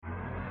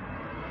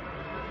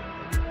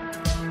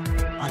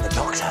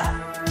Doctor,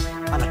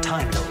 I'm a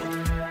Time Lord.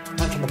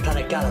 I'm from the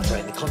planet Gallifrey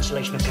in the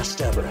constellation of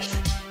Kasterborous.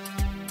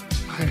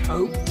 I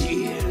hope the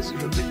ears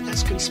are a bit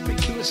less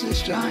conspicuous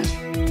this time.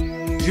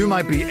 You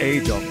might be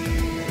a doctor,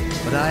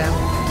 but I am.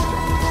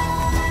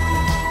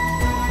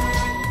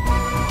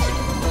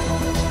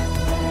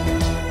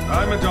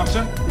 I'm a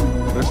doctor,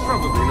 but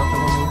probably not the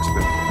one you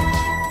expect.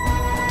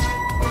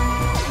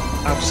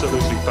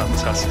 Absolutely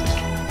fantastic.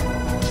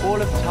 All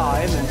of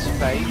time and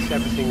space,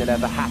 everything that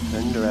ever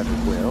happened or ever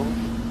will.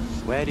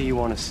 Where do you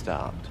want to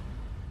start?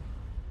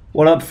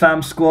 What up,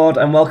 fam squad,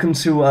 and welcome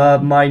to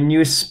my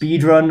newest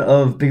speedrun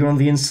of Bigger on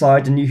the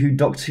Inside, the New Who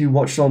Doctor Who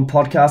Watched On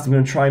podcast. I'm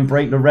going to try and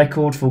break the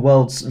record for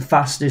world's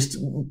fastest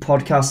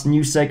podcast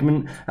news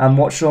segment and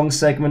watch along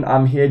segment.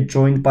 I'm here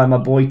joined by my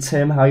boy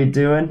Tim. How you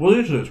doing? What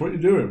is it? What are you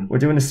doing? We're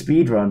doing a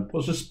speedrun.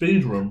 What's a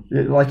speedrun?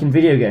 Like in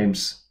video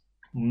games.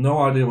 No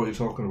idea what you're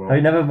talking about. Have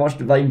you never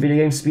watched like in video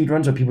game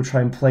speedruns where people try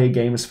and play a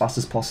game as fast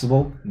as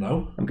possible?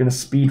 No. I'm going to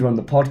speedrun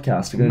the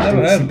podcast. We're going to Never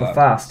do it heard super that.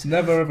 fast.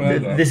 Never ever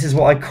heard that. This is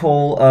what I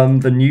call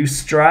the new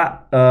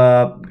strat.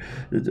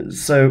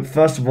 So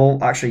first of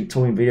all, actually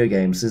talking video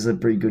games is a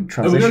pretty good Are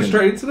transition. we going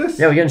straight into this?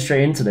 Yeah, we're getting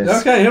straight into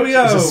this. Okay, here we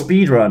go. It's a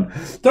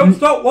speedrun. Don't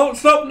stop, won't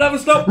stop, never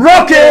stop.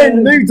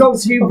 Rockin'! New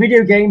Doctor Who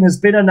video game has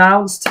been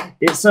announced.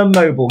 It's a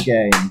mobile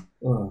game.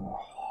 Oh,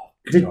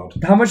 God.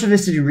 How much of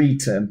this did you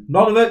read, Tim?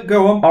 None of it,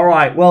 go on. All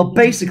right. Well,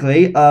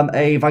 basically,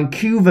 a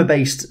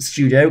Vancouver-based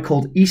studio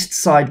called East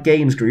Side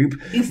Games Group.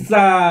 East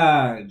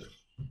side.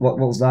 What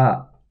was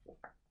that?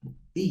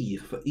 E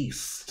for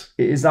east.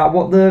 Is that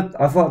what the?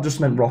 I thought it just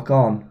meant rock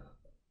on.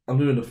 I'm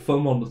doing a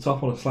thumb on the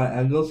top on a slight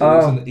angle, so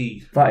it's an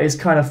E. That is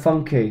kind of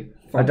funky.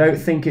 I don't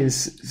think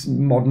it's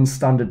modern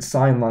standard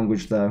sign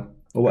language though,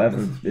 or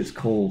whatever it's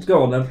called.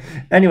 Go on then.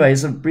 Anyway,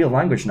 it's a real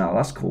language now.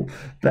 That's cool.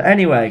 But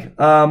anyway,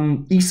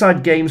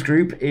 Eastside Games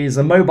Group is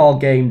a mobile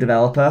game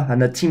developer,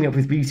 and they're teaming up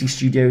with Beauty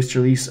Studios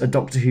to release a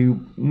Doctor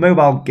Who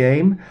mobile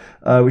game,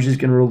 which is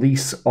going to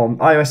release on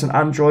iOS and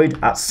Android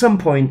at some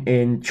point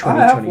in 2022.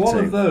 I have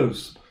one of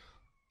those.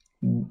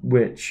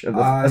 Which,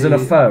 as in a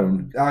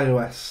phone?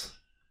 iOS.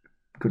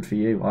 Good for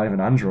you. I have an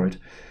Android.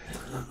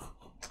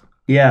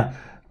 Yeah,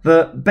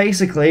 but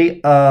basically,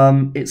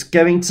 it's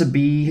going to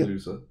be.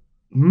 Loser.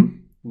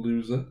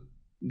 Loser.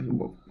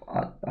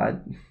 I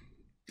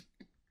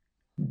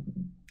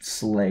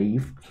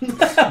slave.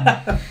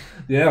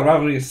 Yeah,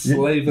 rather be a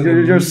slave than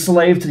You're a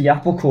slave to the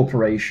Apple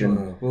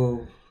Corporation.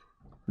 Well,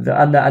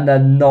 And they're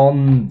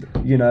non,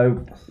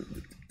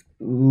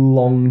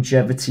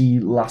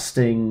 longevity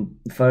lasting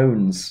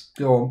phones.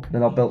 go on.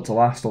 They're not built to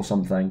last or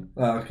something.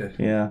 Ah, okay.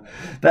 Yeah.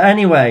 But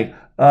anyway,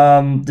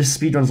 this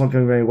speedrun's not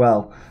going very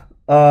well.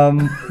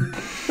 But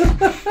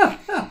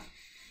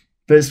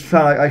it's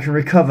fun. I can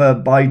recover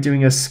by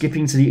doing a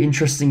skipping to the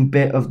interesting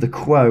bit of the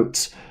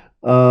quote.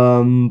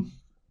 None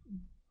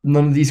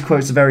of these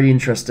quotes are very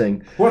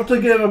interesting. What's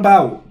the game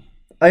about?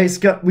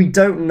 We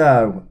don't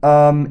know.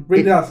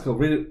 Read the article.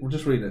 Read it.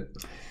 Just read it.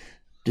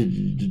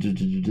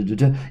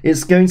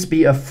 It's going to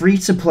be a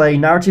free-to-play,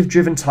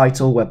 narrative-driven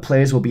title where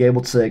players will be able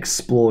to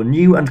explore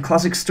new and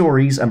classic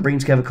stories and bring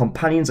together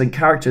companions and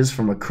characters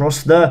from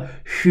across the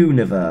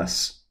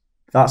Whoniverse.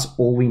 That's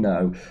all we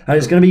know. And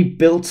it's going to be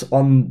built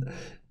on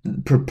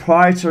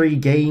proprietary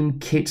game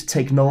kit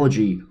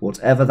technology,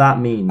 whatever that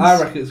means.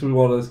 I reckon it's going to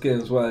be one of those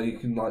games where you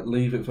can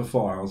leave it for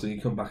 4 hours and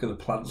you come back and the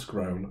plant's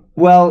grown.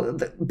 Well,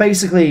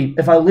 basically,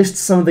 if I list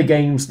some of the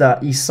games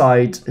that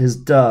Eastside has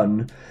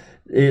done,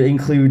 it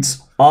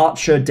includes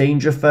Archer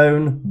Danger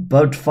Phone,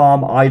 Bud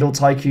Farm Idle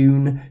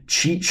Tycoon,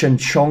 Cheech and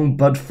Chong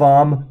Bud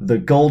Farm, The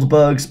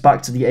Goldbergs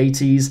Back to the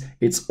 80s,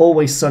 It's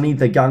Always Sunny,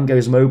 The Gang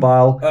Goes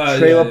Mobile,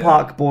 Trailer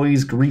Park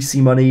Boys, Greasy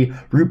Money,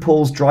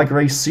 RuPaul's Drag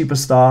Race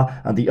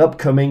Superstar, and the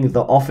upcoming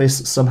The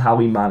Office Somehow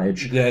We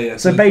Manage. Yeah.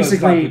 So those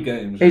basically, type of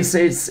games,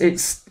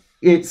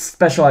 it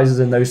specializes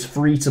in those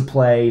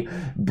free-to-play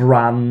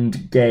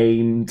brand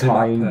game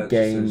time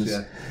games.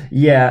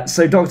 Yeah,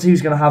 so Doctor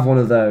Who's going to have one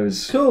of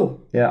those. Cool.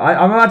 Yeah,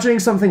 I'm imagining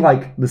something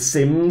like The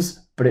Sims,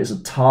 but it's a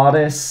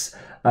TARDIS,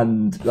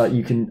 and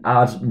you can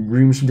add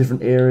rooms from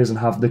different eras and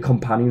have the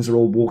companions are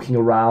all walking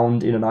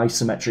around in an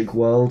isometric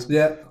world.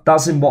 Yeah.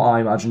 That's in what I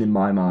imagine in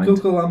my mind.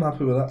 Cool. I'm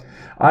happy with that.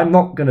 I'm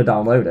not going to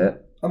download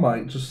it. I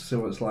might, just to see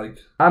what it's like.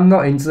 I'm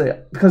not into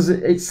it, because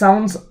it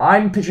sounds...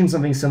 I'm picturing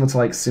something similar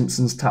to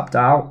Simpsons Tapped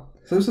Out.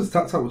 Simpsons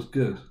Tapped Out was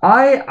good.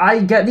 I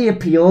get the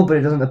appeal, but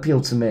it doesn't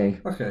appeal to me.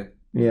 Okay.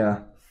 Yeah.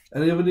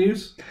 Any other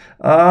news?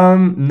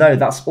 No,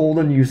 that's all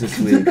the news this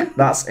week.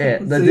 That's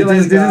it.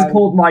 This is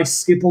called my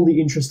skip all the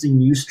interesting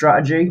news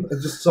strategy.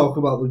 Just talk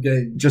about the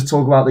game. Just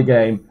talk about the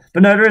game.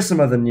 But no, there is some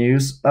other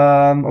news.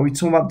 Are we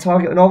talking about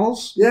Target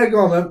novels? Yeah,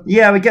 go on then.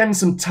 Yeah, we're getting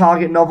some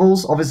Target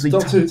novels. Obviously,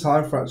 Doctor Who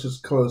Time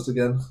Fracture's closed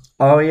again.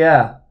 Oh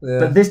yeah. Yeah.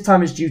 But this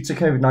time it's due to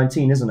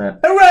COVID-19, isn't it?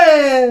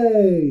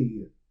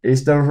 Hooray!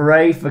 Is the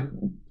hooray for...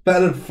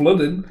 Better than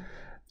flooding.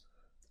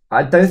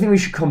 I don't think we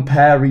should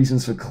compare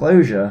reasons for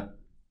closure.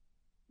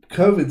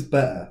 COVID's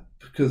better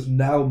because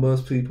now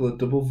most people are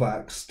double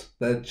vaxxed,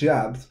 they're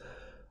jabbed,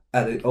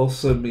 and it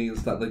also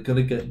means that they're going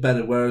to get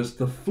better. Whereas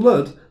the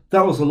flood,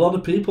 that was a lot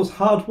of people's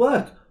hard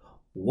work.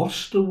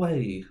 washed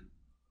away.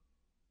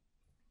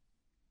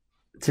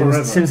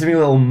 Tim's doing a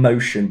little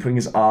motion, putting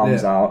his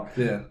arms out.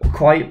 Yeah.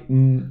 Quite...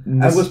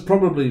 It was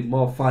probably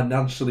more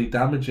financially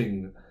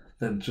damaging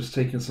than just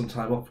taking some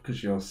time off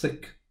because you're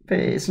sick. But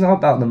it's not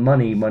about the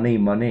money.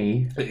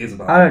 It is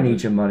about I don't money.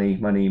 need your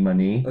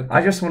money. Okay.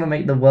 I just want to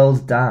make the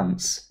world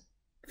dance.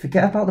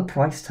 Forget about the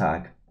price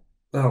tag.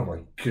 Oh my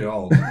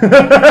god.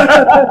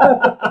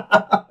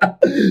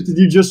 Did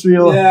you just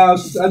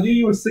realize? Yeah, I knew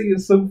you were singing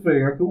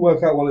something. I couldn't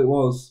work out what it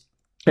was.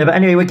 Yeah, but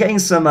anyway, we're getting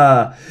some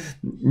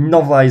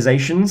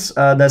novelizations.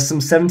 There's some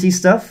 70s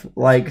stuff,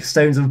 like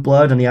Stones of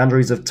Blood and the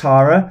Androids of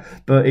Tara.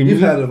 But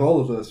You've heard of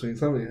all of those things,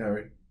 haven't you,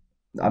 Harry?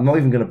 I'm not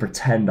even going to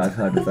pretend I've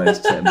heard of those,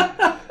 Tim.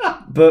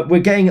 But we're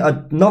getting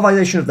a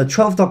novelization of the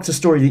 12th Doctor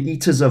story, The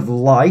Eaters of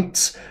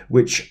Light,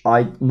 which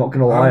I'm not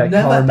going to lie, I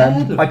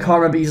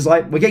can't remember Eaters of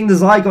Light. We're getting the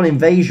Zygon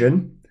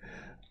Invasion,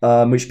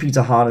 which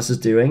Peter Harness is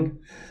doing.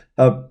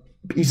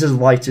 Eaters of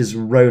Light is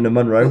Rona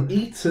Munro. The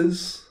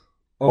Eaters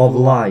of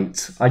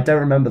Light. I don't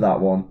remember that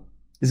one.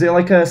 Is it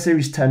like a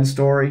Series 10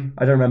 story?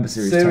 I don't remember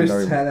Series 10 very well.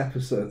 Series 10,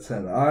 Episode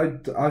 10.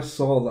 I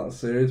saw that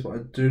series, but I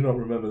do not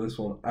remember this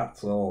one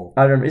at all.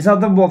 I don't remember. Is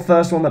that the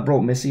first one that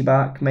brought Missy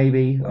back,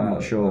 maybe? I'm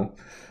not sure.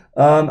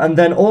 And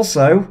then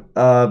also,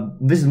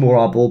 this is more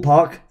our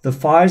ballpark, The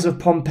Fires of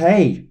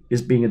Pompeii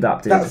is being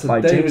adapted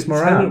by James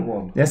Moran. Tennant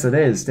one. Yes, it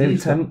is.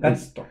 David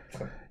Tennant.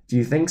 Do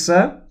you think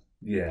so?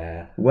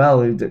 Yeah. Well,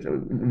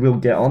 we'll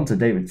get on to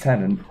David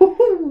Tennant.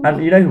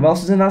 And you know who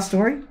else is in that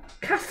story?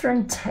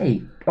 Catherine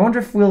Tate. I wonder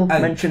if we'll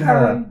mention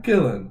Karen her.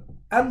 Gillan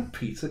and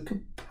Peter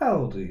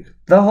Capaldi.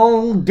 The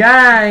whole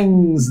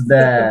gang's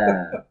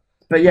there.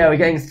 But yeah, we're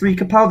getting 3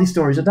 Capaldi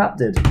stories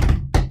adapted.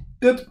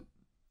 Good.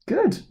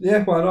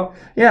 Yeah, why not?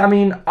 Yeah, I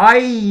mean,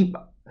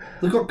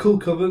 They've got cool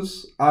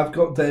covers. I've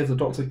got Dave the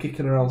Doctor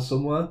kicking around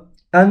somewhere.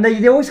 And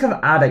they always kind of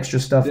add extra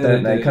stuff,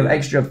 don't they? Kind of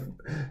extra,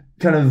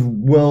 kind of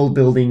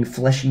world-building,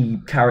 fleshy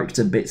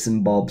character bits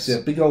and bobs. Yeah,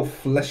 big old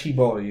fleshy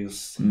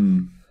boys.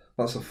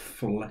 Lots of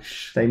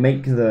flesh. They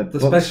make the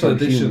special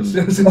editions.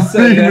 It's not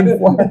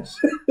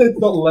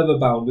leather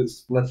bound, it's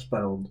flesh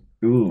bound.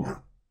 Ooh.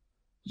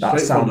 That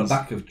Straight sounds... from the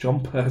back of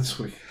John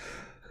Pertwee.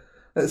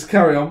 Let's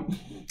carry on.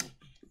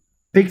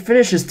 Big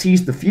Finish has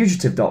teased the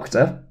Fugitive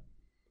Doctor.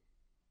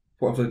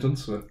 What have they done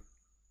to her?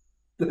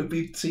 They've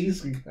been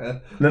teasing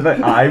her. They're like,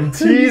 I'm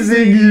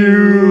teasing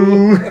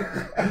you!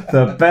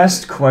 The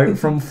best quote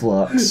from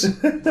Flux.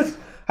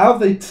 How have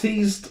they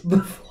teased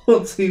the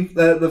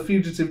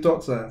Fugitive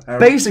Doctor, Harry?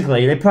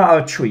 Basically, they put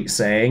out a tweet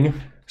saying,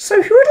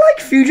 "So who would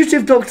like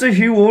Fugitive Doctor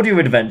Who audio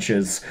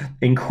adventures?"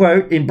 In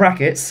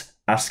brackets,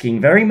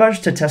 asking very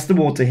much to test the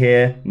water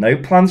here. No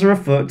plans are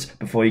afoot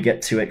before you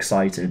get too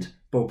excited.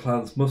 But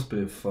plans must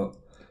be afoot.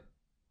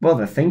 Well,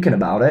 they're thinking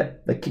about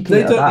it. They're kicking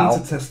it about. They don't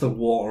need to test the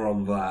water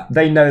on that.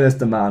 They know there's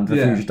demand for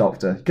Fugitive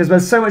Doctor. Because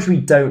there's so much we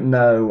don't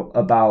know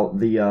about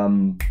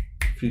the...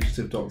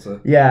 Fugitive Doctor.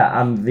 Yeah,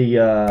 and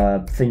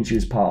the thing she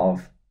was part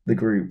of. The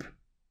group.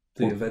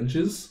 The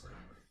Avengers?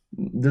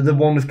 The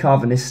one with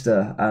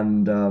Carvanista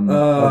and... come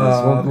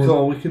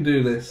on, we can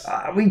do this.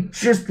 We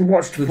just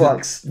watched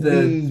Flux.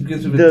 The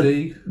Division.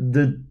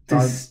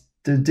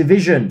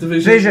 Division.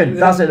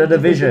 That's it, the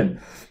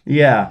Division.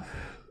 Yeah.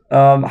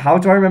 How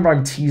do I remember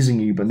I'm teasing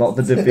you, but not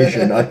the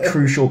Division, a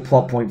crucial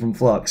plot point from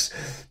Flux?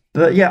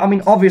 But yeah, I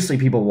mean, obviously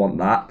people want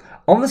that.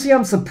 Honestly,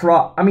 I'm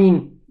surprised. I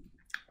mean,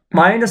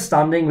 my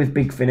understanding with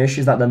Big Finish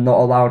is that they're not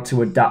allowed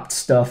to adapt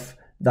stuff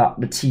that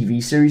the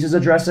TV series is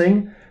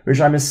addressing,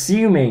 which I'm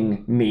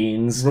assuming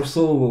means...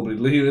 Russell will be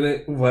leaving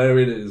it where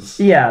it is.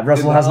 Yeah,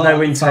 Russell has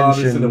no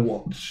intention... In a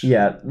watch.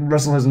 Yeah,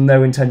 Russell has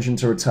no intention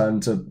to return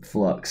to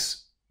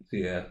Flux.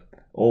 Yeah.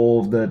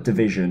 Or the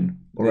Division,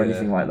 or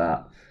anything like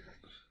that.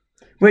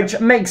 Which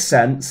makes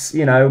sense,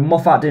 you know,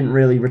 Moffat didn't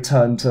really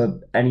return to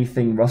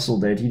anything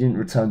Russell did. He didn't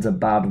return to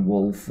Bad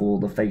Wolf or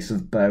The Face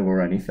of Bo or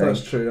anything.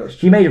 That's true.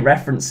 He made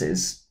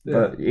references,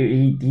 but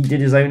he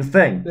did his own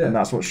thing, and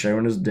that's what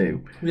showrunners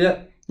do.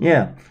 Yeah.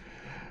 Yeah.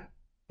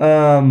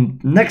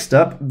 Next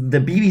up, the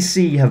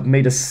BBC have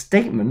made a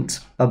statement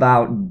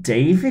about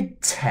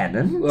David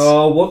Tennant.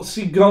 Oh, what's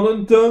he gone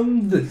and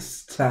done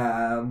this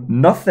time?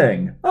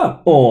 Nothing. Oh.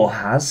 Or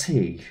has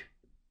he?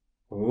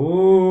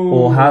 Ooh.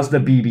 Or has the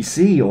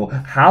BBC, or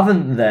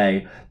haven't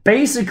they?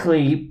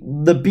 Basically,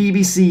 the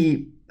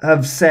BBC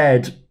have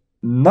said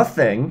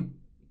nothing.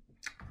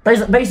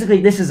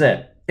 Basically, this is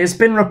it. It's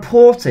been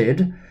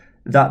reported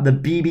that the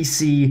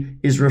BBC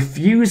is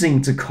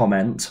refusing to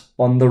comment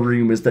on the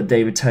rumours that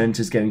David Tennant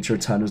is going to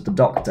return as the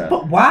Doctor.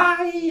 But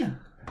why?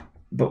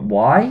 But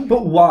why?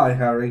 But why,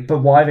 Harry? But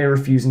why are they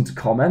refusing to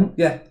comment?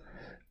 Yeah.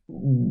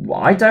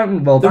 I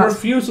don't... Well, the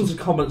refusal to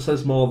comment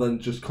says more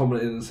than just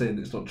commenting and saying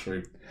it's not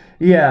true.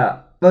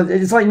 Yeah, but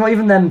it's like not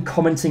even them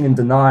commenting and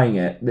denying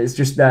it. It's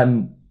just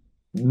them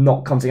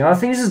not commenting. And I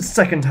think this is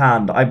second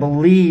hand. I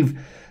believe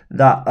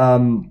that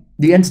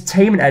the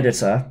entertainment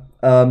editor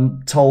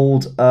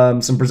told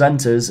some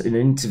presenters in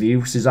an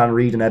interview, Suzanne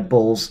Reid and Ed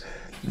Balls,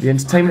 the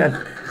entertainment...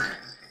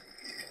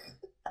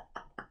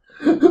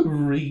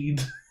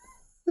 Read.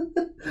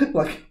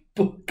 Like a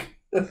book.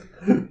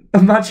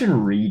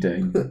 Imagine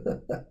reading.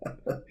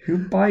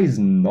 Who buys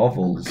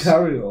novels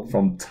Carry on.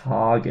 from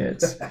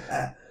Target?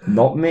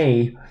 Not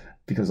me,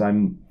 because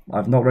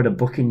I've not read a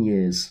book in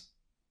years.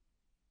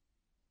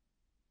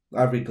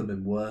 I read them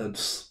in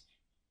words.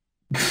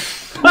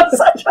 That's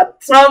such a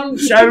dumb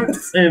joke,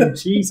 Tim.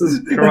 Jesus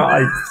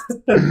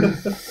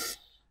Christ.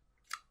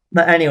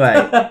 But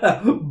anyway.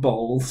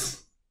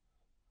 Balls.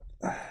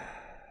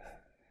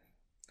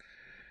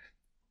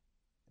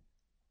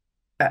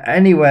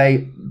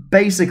 Anyway,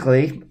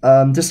 basically,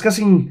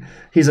 discussing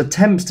his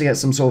attempts to get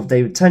some sort of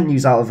David Tennant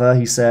news out of her,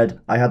 he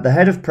said, I had the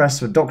head of press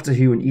for Doctor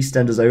Who and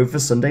EastEnders over for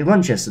Sunday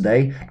lunch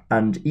yesterday,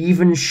 and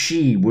even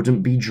she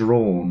wouldn't be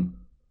drawn.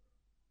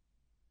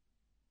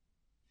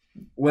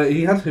 Wait,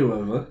 he had who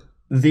over?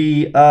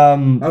 The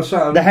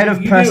The head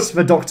of press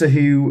for Doctor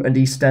Who and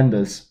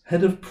EastEnders.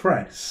 Head of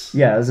press?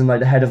 Yeah, as in like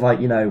the head of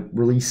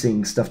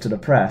releasing stuff to the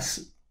press.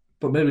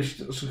 But maybe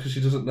because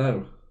she doesn't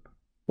know.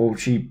 Or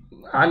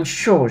I'm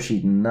sure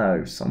she'd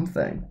know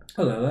something.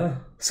 I don't know.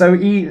 So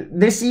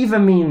this either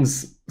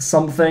means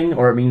something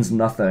or it means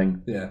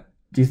nothing. Yeah.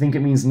 Do you think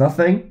it means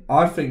nothing?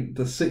 I think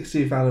the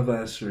 60th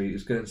anniversary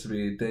is going to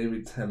be a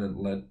David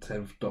Tennant-led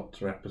 10th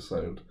Doctor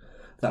episode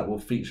that will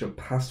feature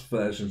past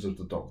versions of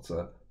the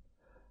Doctor.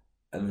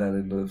 And then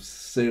in the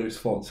series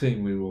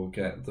 14, we will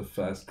get the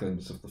first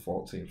glimpse of the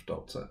 14th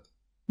Doctor.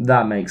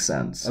 That makes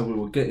sense. And we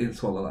will get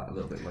into all of that a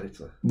little bit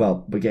later.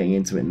 Well, we're getting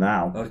into it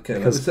now.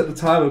 Okay, let's set the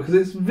timer because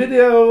it's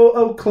video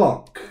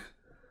o'clock.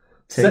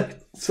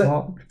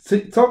 TikTok,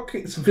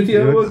 it's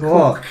video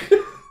o'clock.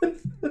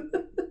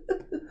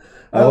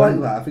 I like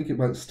that. I think it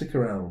might stick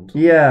around.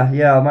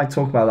 Yeah, I might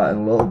talk about that in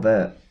a little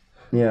bit.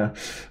 Yeah.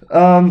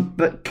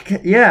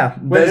 But, yeah.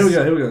 Wait,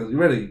 here we go. You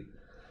ready?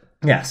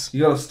 Yes.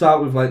 You got to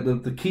start with like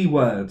the key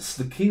words.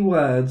 The key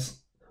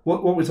words.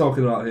 What are we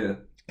talking about here?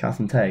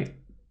 Catherine Tate.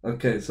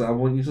 Okay, so I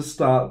want you to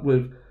start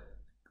with.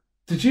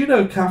 Did you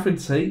know Catherine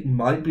Tate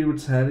might be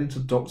returning to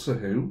Doctor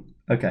Who?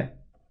 Okay.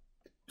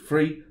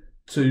 3,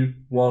 2,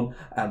 1,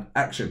 and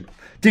action.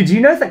 Did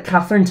you know that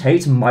Catherine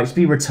Tate might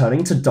be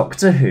returning to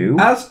Doctor Who?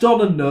 As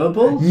Donna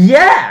Noble?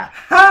 Yeah!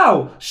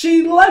 How?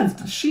 She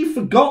left. She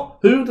forgot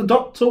who the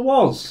Doctor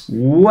was.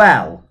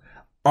 Well,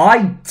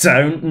 I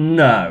don't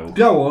know.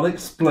 Go on,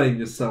 explain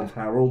yourself,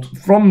 Harold.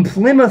 From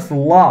Plymouth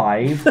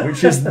Live,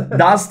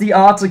 that's the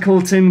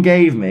article Tim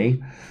gave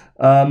me.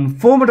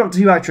 Former Doctor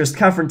Who actress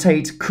Catherine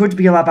Tate could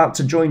be about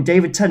to join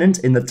David Tennant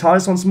in the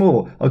TARDIS once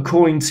more,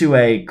 according to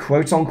a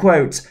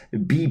quote-unquote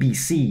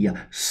BBC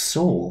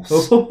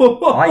source.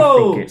 I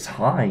think it's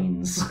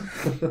Hines.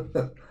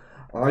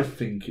 I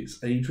think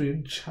it's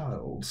Adrian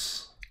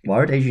Childs. Why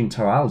would Adrian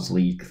Childs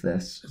leak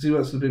this? Because he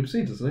works for the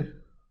BBC, doesn't he?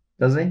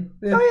 Does he?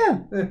 Yeah.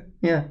 Oh,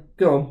 yeah.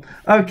 Go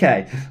on.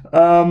 Okay.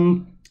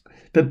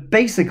 But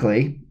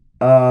basically,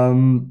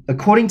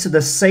 according to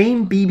the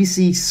same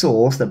BBC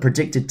source that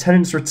predicted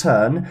Tennant's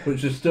return,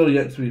 which is still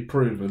yet to be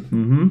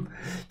proven,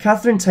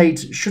 Catherine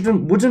Tate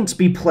wouldn't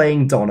be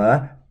playing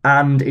Donna,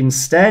 and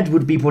instead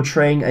would be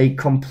portraying a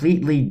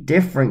completely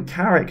different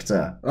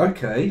character.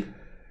 Okay.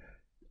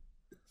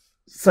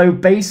 So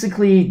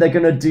basically, they're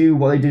going to do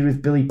what they did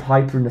with Billie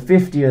Piper in the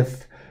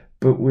 50th,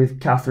 but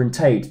with Catherine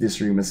Tate, this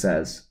rumour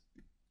says.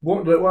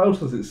 What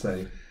else does it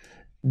say?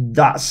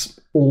 That's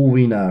all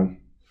we know.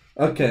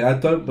 Okay, I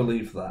don't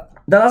believe that.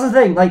 That's the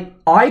thing. Like,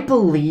 I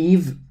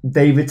believe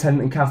David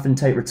Tennant and Catherine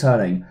Tate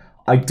returning.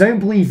 I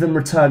don't believe them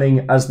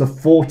returning as the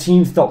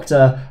 14th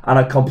Doctor and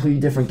a completely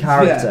different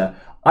character. Yeah.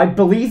 I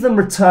believe them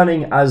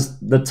returning as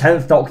the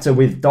 10th Doctor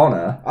with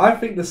Donna. I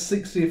think the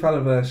 60th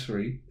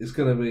anniversary is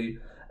going to be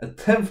a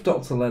 10th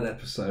Doctor-led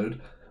episode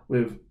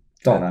with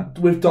Donna.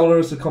 With Donna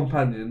as a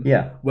companion.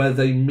 Yeah. Where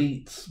they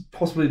meet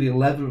possibly the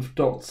 11th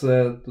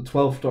Doctor, the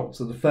 12th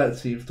Doctor, the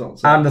 13th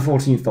Doctor. And the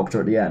 14th Doctor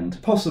at the end.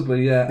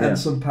 Possibly, yeah. And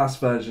some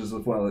past versions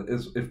as well,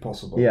 if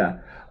possible. Yeah.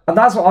 And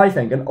that's what I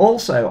think. And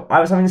also, I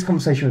was having this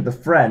conversation with a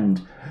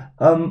friend.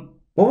 What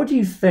would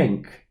you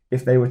think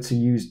if they were to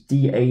use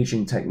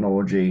de-aging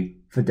technology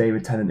for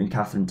David Tennant and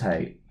Catherine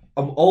Tate?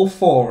 I'm all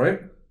for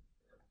it,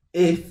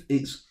 if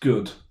it's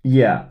good.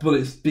 Yeah. But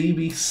it's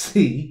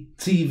BBC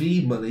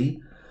TV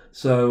money,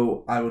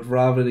 so I would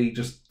rather they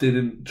just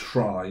didn't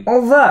try.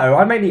 Although,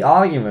 I make the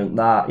argument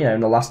that,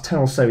 in the last 10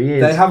 or so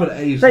years... They haven't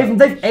aged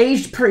They've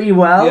aged pretty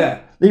well.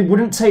 Yeah. They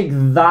wouldn't take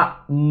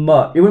that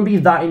much. It wouldn't be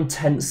that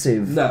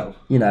intensive. No.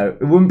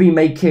 It wouldn't be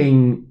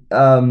making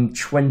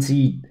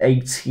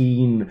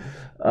 2018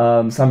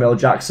 Samuel L.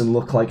 Jackson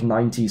look like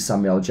 90s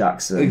Samuel L.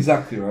 Jackson.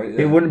 Exactly right,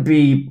 yeah. It wouldn't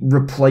be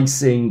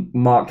replacing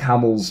Mark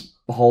Hamill's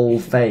whole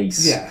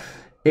face. Yeah.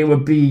 It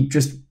would be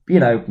just,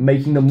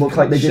 making them look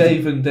like they did...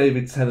 Shaving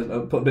David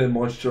Tennant, put a bit of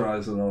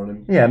moisturiser on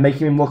him. Yeah,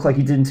 making him look like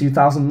he did in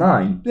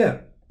 2009.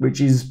 Yeah.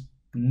 Which is...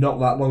 not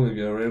that long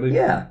ago, really.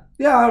 Yeah.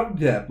 Yeah,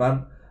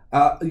 man.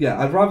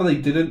 I'd rather they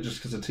didn't just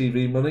because of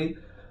TV money.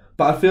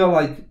 But I feel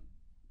like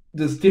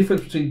there's a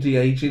difference between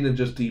de-aging and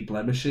just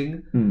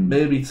de-blemishing.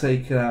 Maybe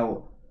taking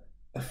out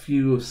a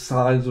few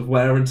signs of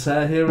wear and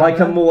tear here and like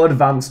there. A more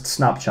advanced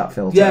Snapchat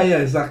filter. Yeah,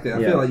 exactly.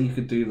 I feel like you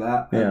could do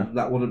that and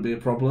that wouldn't be a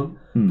problem.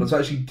 But to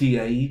actually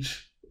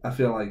de-age I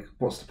feel like,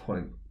 what's the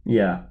point?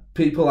 Yeah.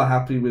 People are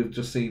happy with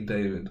just seeing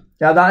David.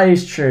 Yeah, that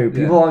is true.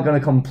 People aren't going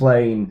to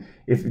complain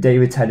if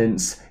David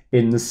Tennant's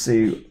in the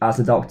suit as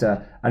a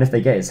Doctor, and if they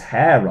get his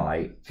hair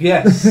right.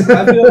 Yes,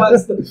 I feel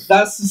that's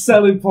the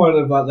selling point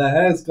of that. Their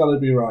hair's got to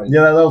be right.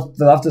 Yeah,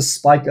 they'll have to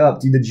spike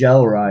up, do the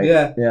gel right.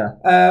 Yeah.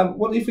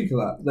 What do you think of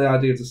that? The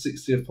idea of the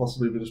 60th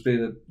possibly just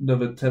being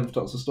another 10th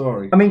Doctor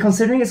story? I mean,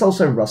 considering it's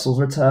also Russell's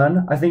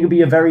return, I think it'd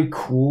be a very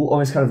cool,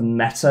 almost kind of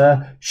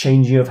meta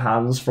changing of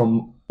hands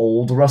from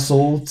old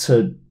Russell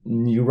to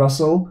new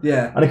Russell.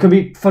 Yeah. And it could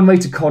be a fun way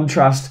to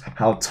contrast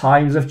how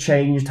times have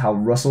changed, how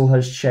Russell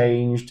has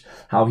changed,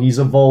 how he's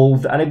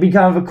evolved. And it'd be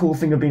kind of a cool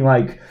thing of being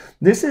like,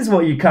 this is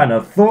what you kind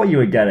of thought you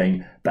were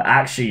getting, but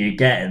actually you're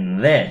getting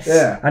this.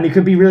 Yeah. And it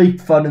could be really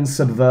fun and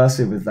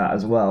subversive with that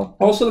as well.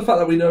 Also the fact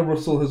that we know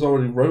Russell has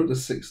already wrote the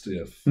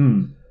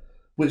 60th,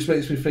 which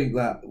makes me think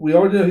that we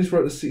already know he's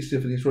wrote the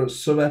 60th and he's wrote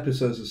some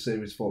episodes of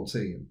Series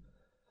 14.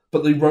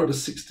 But they wrote the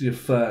 60th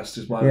first,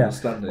 is my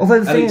understanding. Although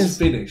the and thing it's is,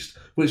 finished,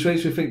 which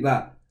makes me think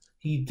that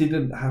he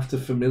didn't have to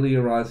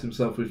familiarise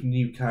himself with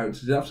new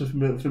characters. He didn't have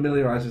to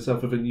familiarise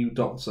himself with a new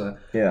Doctor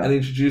and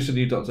introduce a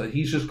new Doctor.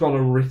 He's just gone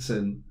and wrote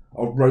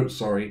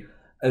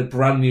a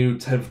brand new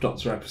 10th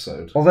Doctor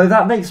episode. Although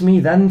that makes me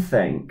then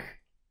think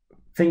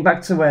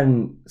back to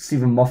when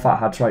Stephen Moffat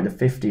had to write the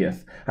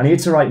 50th, and he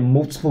had to write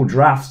multiple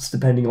drafts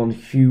depending on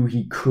who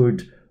he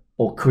could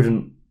or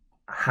couldn't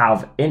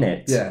have in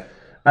it. Yeah.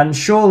 And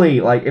surely,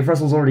 like, if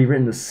Russell's already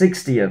written the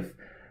 60th,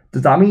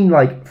 does that mean,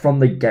 like, from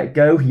the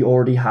get-go, he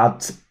already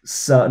had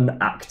certain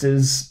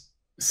actors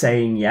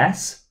saying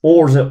yes?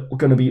 Or is it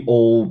going to be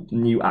all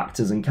new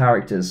actors and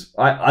characters?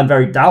 I'm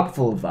very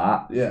doubtful of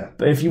that. Yeah.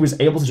 But if he was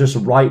able to just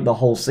write the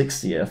whole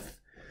 60th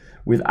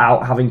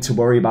without having to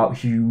worry about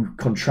who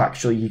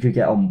contractually he could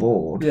get on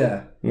board.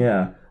 Yeah.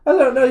 Yeah. I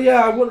don't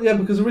know,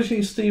 because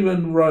originally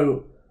Stephen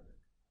wrote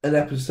an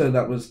episode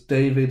that was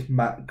David,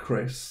 Matt,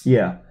 Chris.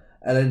 Yeah.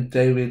 And then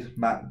David,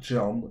 Matt,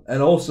 John,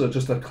 and also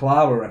just a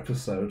Clara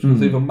episode.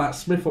 Because even Matt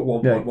Smith at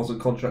one point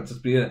wasn't contracted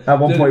to be in it. At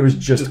one point it was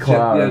just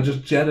Clara.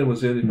 Just Jenna was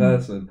the only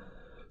person.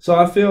 So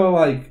I feel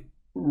like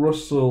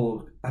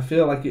Russell. I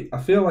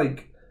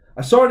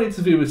saw an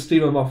interview with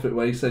Stephen Moffat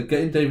where he said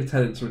getting David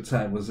Tennant to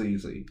return was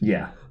easy.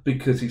 Yeah.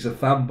 Because he's a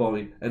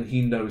fanboy and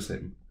he knows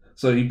him.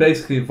 So he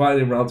basically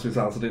invited him round to his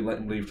house and didn't let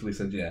him leave till he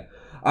said yeah.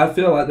 I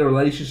feel like the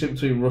relationship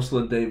between Russell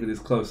and David is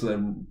closer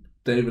than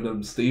David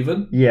and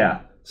Stephen.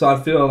 Yeah. So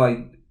I feel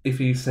like if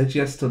he said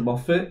yes to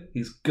Moffat,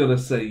 he's gonna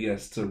say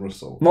yes to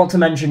Russell. Not to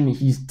mention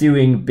he's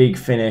doing Big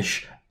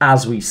Finish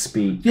as we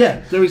speak.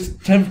 Yeah, there is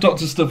 10th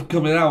Doctor stuff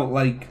coming out.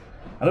 Like,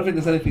 I don't think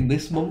there's anything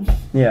this month.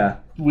 Yeah.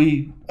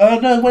 When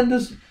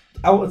does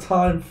Out of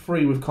Time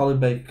 3 with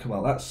Colin Baker come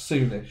out? That's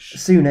soonish.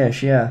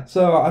 Soonish, yeah.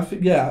 So I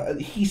think,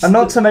 he's... And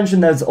not to mention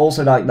there's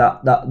also like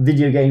that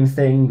video game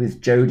thing with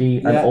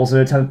Jodie and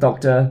also the 10th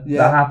Doctor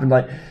that happened.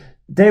 Like,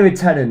 David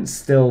Tennant's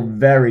still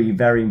very,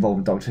 very involved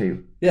with Doctor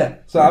Who. Yeah,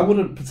 so I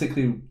wouldn't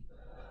particularly...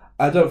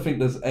 I don't think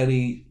there's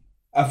any...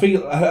 I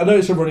know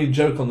it's a running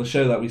joke on the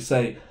show that we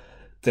say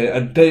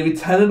David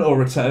Tennant will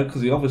return,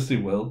 because he obviously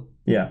will.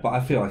 Yeah. But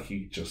I feel like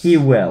he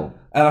will.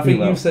 And I think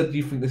you said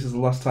you think this is the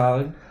last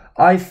time?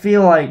 I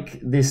feel like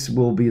this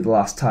will be the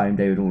last time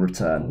David will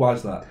return. Why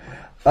is that?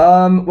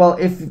 Well,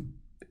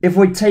 if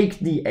we take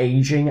the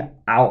aging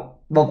out...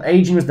 Well,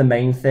 aging was the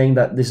main thing,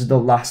 that this is the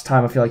last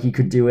time I feel like he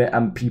could do it,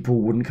 and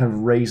people wouldn't kind of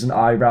raise an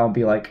eyebrow and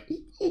be like,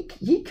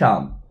 he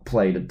can't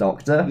play the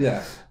Doctor.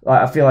 Yeah.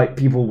 I feel like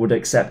people would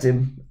accept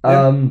him.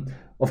 Yeah.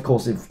 Of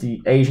course, if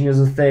the aging is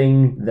a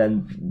thing,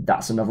 then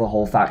that's another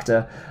whole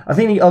factor. I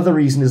think the other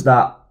reason is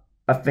that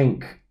I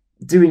think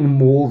doing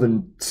more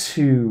than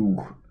 2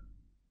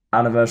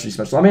 anniversary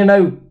specials... I mean, I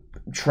know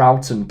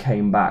Troughton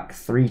came back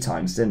 3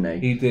 times,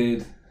 didn't he? He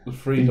did. The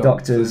 3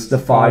 Doctors, the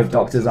 5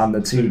 Doctors, and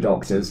the 2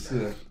 Doctors.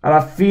 Yeah. And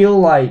I feel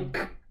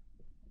like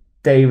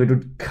David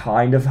would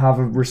kind of have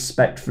a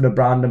respect for the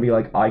brand and be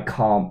like, I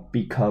can't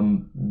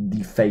become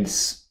the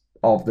face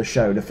of the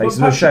show. The face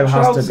of the show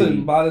has to be...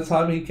 By the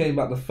time he came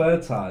back the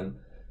 3rd time,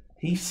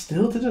 he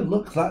still didn't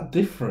look that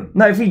different.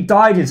 No, if he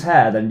dyed his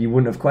hair, then you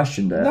wouldn't have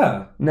questioned it.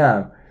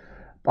 No.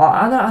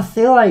 But I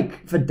feel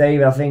like for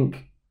David, I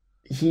think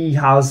he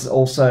has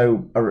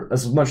also,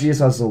 as much as he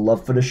has a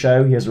love for the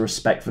show, he has a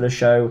respect for the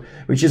show,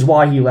 which is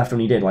why he left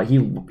when he did. Like,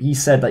 he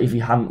said that if he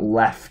hadn't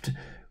left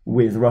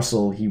with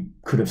Russell, he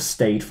could have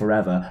stayed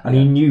forever. And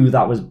he knew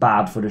that was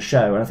bad for the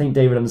show. And I think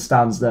David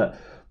understands that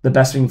the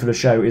best thing for the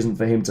show isn't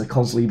for him to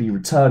constantly be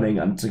returning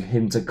and to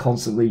him to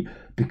constantly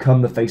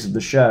become the face of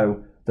the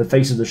show. The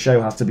face of the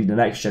show has to be the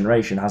next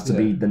generation, has to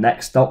be the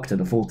next Doctor,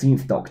 the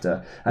 14th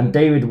Doctor. And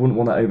David wouldn't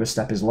want to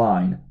overstep his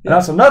line. And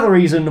that's another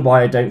reason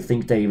why I don't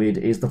think David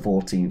is the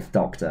 14th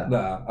Doctor.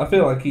 Nah, I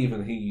feel like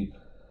even he...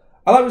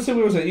 I like to say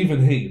we were saying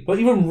even he, but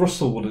even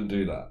Russell wouldn't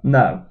do that.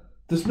 No.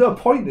 There's no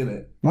point in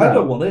it. No. I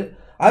don't want it.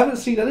 I haven't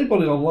seen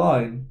anybody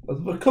online.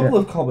 A couple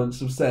of comments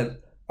have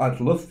said, I'd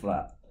love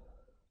that.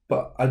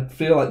 But I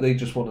feel like they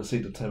just want to see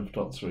the 10th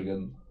Doctor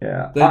again.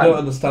 Yeah. They don't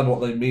understand what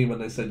they mean when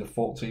they say the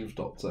 14th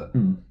Doctor.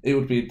 It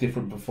would be a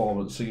different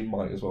performance, so you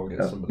might as well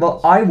get somebody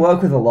else. I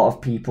work with a lot of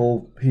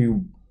people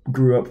who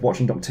grew up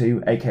watching Doctor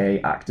Who,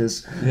 aka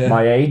actors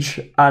my age,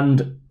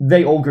 and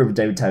they all grew up with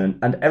David Tennant.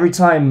 And every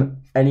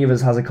time any of us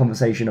has a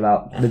conversation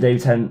about the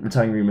David Tennant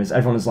returning rumours,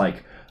 everyone is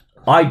like,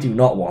 I do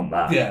not want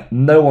that. Yeah.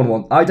 No one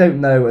wants... I don't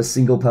know a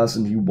single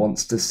person who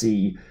wants to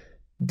see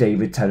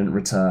David Tennant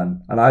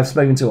return. And I've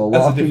spoken to a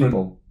lot of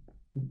people.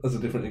 As a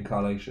different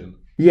incarnation.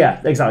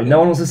 Yeah, exactly. No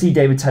one wants to see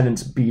David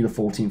Tennant be the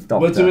 14th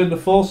Doctor. We're doing The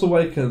Force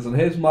Awakens, and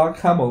here's Mark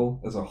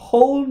Hamill as a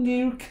whole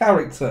new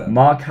character.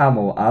 Mark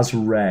Hamill as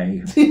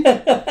Rey.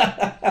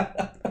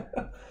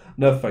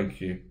 No, thank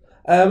you.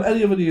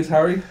 Any other news,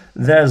 Harry?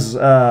 There's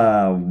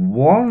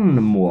one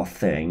more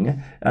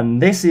thing,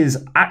 and this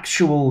is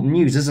actual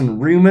news. This isn't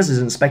rumours, this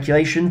isn't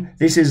speculation.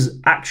 This is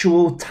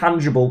actual,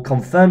 tangible,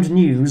 confirmed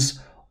news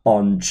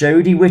on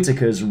Jodie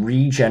Whittaker's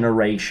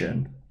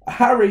regeneration.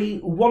 Harry,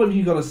 what have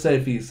you got to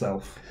say for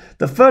yourself?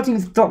 The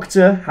 13th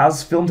Doctor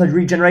has filmed her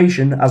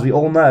regeneration, as we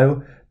all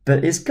know,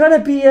 but it's going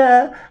to be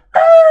a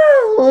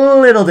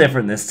little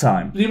different this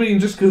time. Do you mean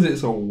just because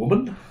it's a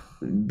woman?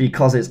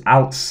 Because it's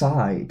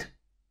outside.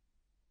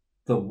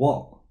 The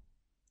what?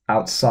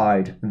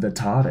 Outside the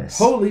TARDIS.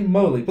 Holy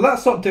moly. But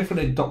that's not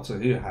different in Doctor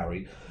Who,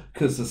 Harry,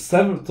 because the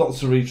 7th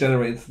Doctor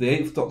regenerated to the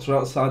 8th Doctor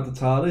outside the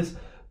TARDIS.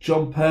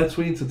 John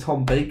Pertwee to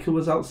Tom Baker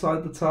was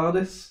outside the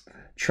TARDIS.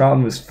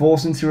 Charlton was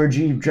forced into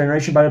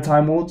regeneration by the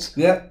Time Lords.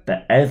 Yeah.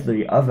 But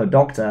every other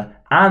Doctor,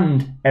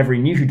 and every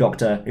New Who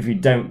Doctor, if you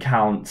don't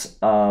count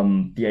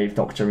the 8th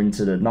Doctor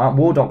into the Night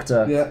War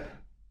Doctor,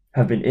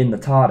 have been in the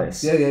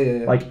TARDIS.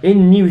 Yeah. Like,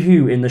 in New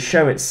Who, in the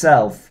show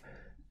itself,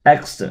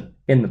 Exton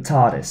in the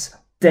TARDIS,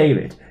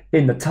 David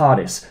in the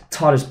TARDIS,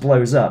 TARDIS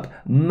blows up,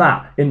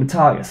 Matt in the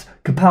TARDIS,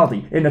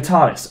 Capaldi in the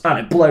TARDIS, and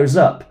it blows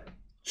up.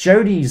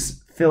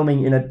 Jodie's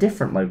filming in a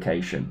different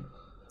location.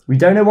 We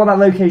don't know what that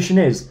location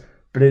is,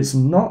 but it's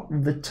not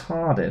the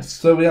TARDIS.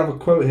 So we have a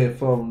quote here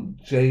from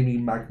Jamie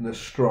Magnus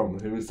Strong,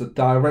 who is the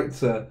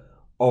director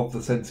of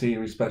the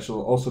Centenary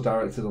Special, also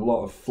directed a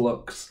lot of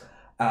Flux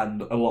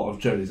and a lot of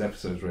Jodie's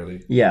episodes,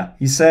 really. Yeah,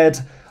 he said,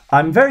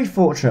 I'm very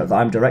fortunate that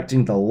I'm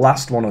directing the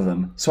last one of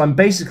them, so I'm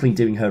basically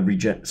doing her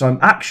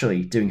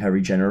actually doing her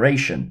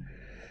regeneration.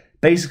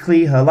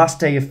 Basically, her last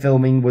day of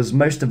filming was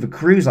most of the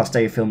crew's last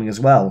day of filming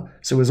as well,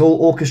 so it was all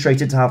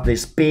orchestrated to have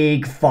this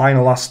big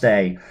final last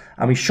day,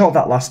 and we shot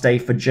that last day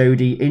for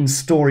Jodie in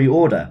story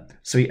order,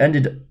 so we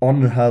ended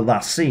on her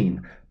last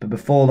scene, but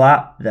before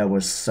that, there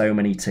was so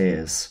many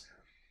tears.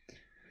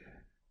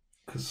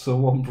 Because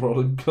someone brought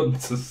a gun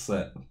to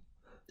set.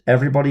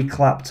 Everybody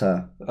clapped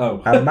her.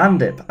 Oh. And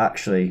Mandip,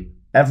 actually.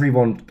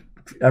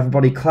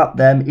 Everybody clapped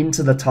them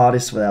into the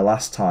TARDIS for their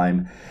last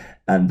time,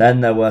 and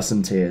then there were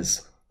some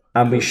tears.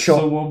 And we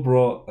shot... Someone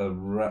brought a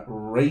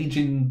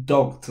raging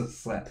dog to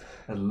set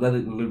and let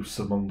it loose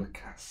among the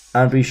cast.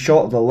 And we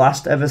shot the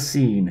last ever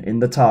scene in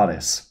the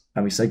TARDIS.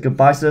 And we said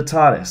goodbye to the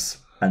TARDIS.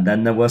 And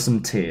then there were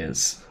some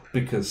tears.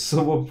 Because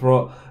someone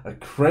brought a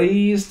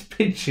crazed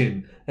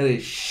pigeon and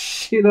it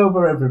shit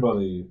over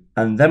everybody.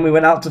 And then we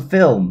went out to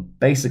film,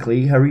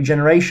 basically, her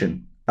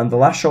regeneration. And the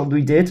last shot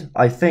we did,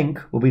 I think,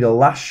 will be the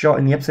last shot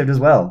in the episode as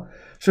well.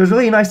 So it was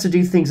really nice to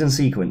do things in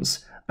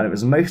sequence. And it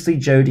was mostly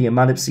Jodie and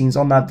Mandip scenes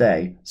on that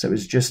day, so it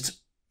was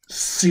just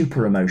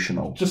super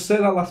emotional. Just say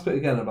that last bit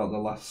again about the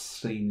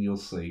last scene you'll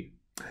see.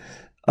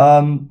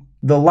 The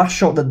last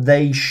shot that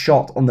they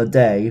shot on the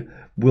day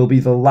will be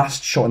the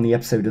last shot in the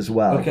episode as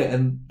well. Okay,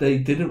 and they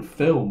didn't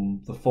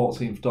film the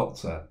 14th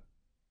Doctor.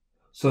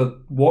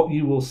 So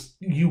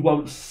you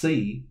won't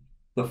see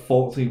the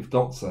 14th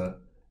Doctor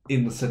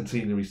in the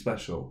Centenary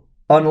Special.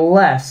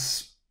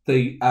 Unless...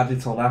 they add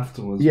it on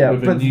afterwards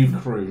with a new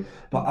crew.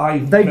 But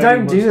they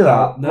don't do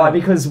that. No. Like,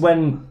 because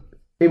when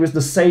it was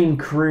the same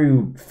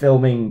crew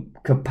filming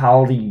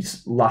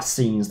Capaldi's last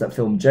scenes that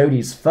filmed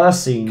Jodie's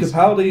first scenes.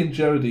 Capaldi and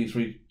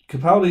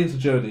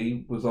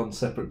Jodie was on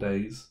separate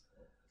days.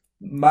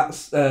 Let me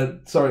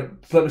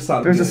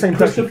start. It was the same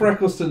Christopher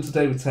Eccleston to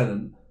David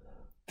Tennant,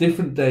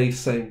 different day,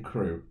 same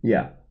crew.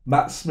 Yeah.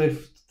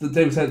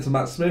 David Tennant to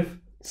Matt Smith,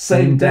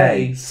 same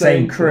day,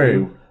 same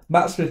crew.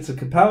 Matt Smith to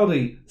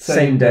Capaldi,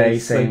 same day,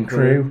 same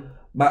crew.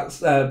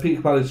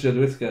 Peter Capaldi to Jodie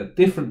Whittaker,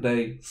 different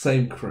day,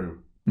 same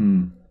crew.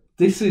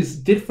 This is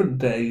different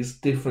days,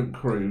 different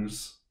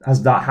crews.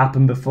 Has that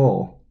happened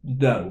before?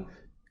 No.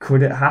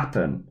 Could it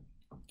happen?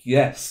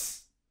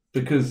 Yes.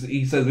 Because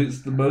he says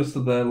it's the most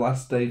of their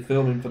last day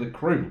filming for the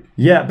crew.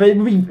 Yeah, but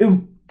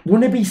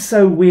wouldn't it be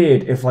so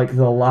weird if, like,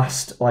 the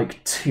last,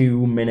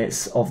 2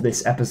 minutes of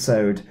this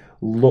episode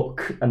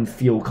look and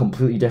feel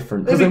completely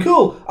different? It'd be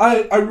cool.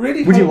 I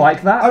really Would you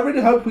like that? I really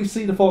hope we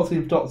see the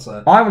 14th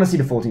Doctor. I want to see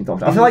the 14th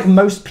Doctor. I feel like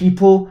most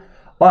people...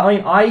 I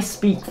mean, I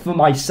speak for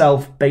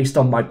myself based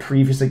on my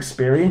previous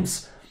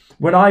experience.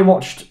 When I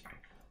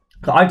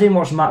didn't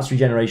watch Matt's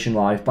regeneration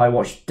live, but I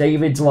watched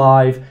David's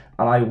live,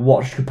 and I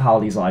watched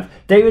Capaldi's live.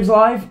 David's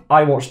live,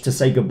 I watched to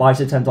say goodbye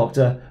to the 10th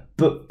Doctor,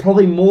 but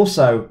probably more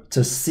so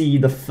to see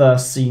the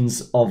first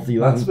scenes of the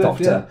 11th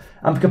Doctor. Yeah.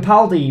 And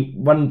Capaldi,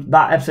 when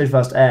that episode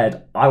first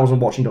aired, I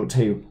wasn't watching Doctor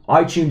Who.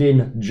 I tuned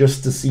in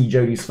just to see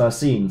Jodie's first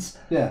scenes.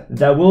 Yeah.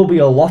 There will be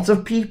a lot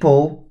of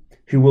people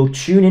who will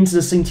tune into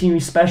the Centenary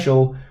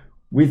special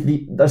with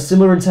the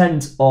similar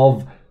intent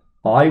of,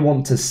 I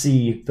want to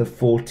see the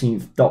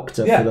 14th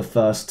Doctor for the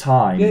first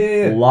time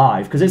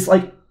live. Because it's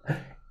like,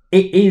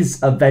 it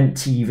is event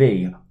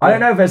TV. I don't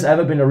know if there's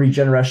ever been a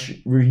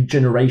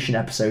regeneration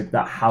episode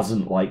that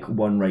hasn't like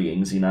won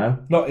ratings, you know?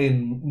 Not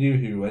in New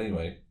Who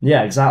anyway.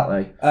 Yeah,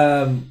 exactly.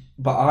 But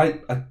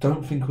I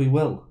don't think we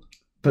will.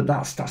 But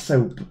that's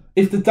so...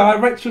 If the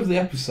director of the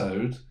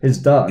episode is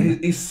done,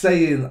 is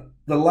saying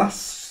the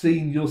last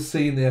scene you'll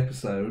see in the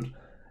episode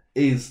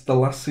is the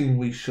last scene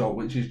we shot,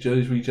 which is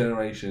Jodie's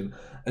regeneration,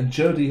 and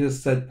Jodie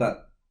has said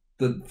that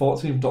the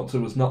 14th Doctor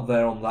was not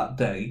there on that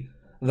day,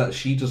 that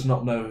she does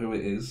not know who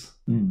it is.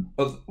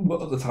 At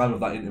the time of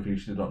that interview,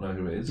 she did not know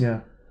who it is.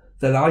 Yeah.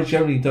 Then I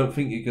generally don't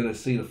think you're going to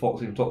see the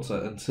 14th Doctor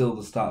until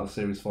the start of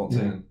Series 14.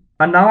 Yeah.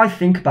 And now I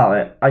think about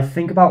it, I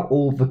think about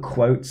all the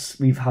quotes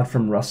we've had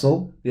from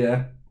Russell.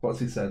 Yeah, what's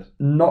he said?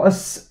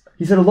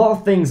 He said a lot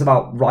of things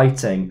about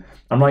writing,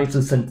 and writing to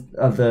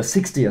the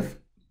 60th.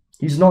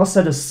 He's not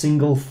said a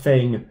single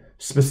thing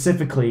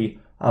specifically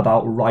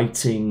about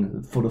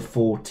writing for the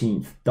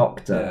 14th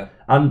Doctor. Yeah.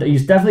 And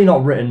he's definitely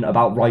not written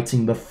about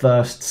writing the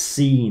first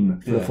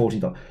scene for the 14th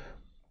Doctor.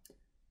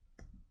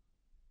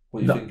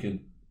 What are you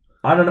thinking?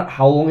 I don't know.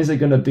 How long is it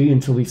going to be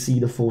until we see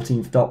the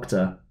 14th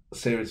Doctor?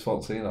 Series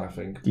 14, I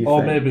think.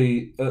 Or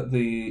maybe at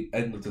the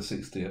end of the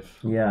 60th.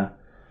 Yeah.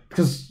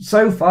 Because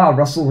so far,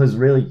 Russell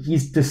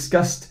he's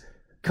discussed,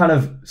 kind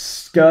of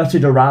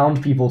skirted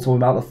around people talking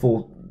about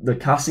the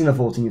casting of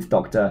the 14th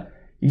Doctor.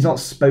 He's not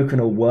spoken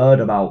a word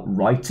about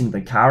writing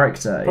the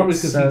character. Probably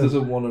because he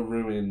doesn't want to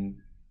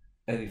ruin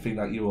anything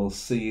that you will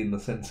see in the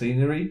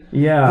Centenary.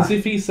 Yeah. Because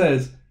if he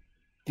says,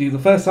 the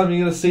first time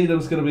you're going to see them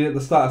is going to be at the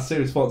start of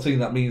Series 14,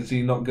 that means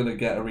you're not going to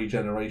get a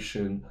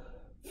regeneration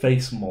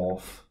face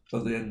morph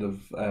at the end of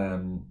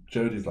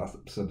Jodie's last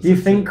episode. Do you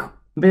think,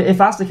 if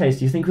that's the case,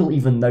 do you think we'll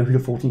even know who the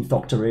 14th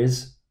Doctor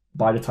is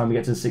by the time we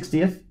get to the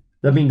 60th?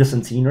 I mean, the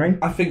Centenary?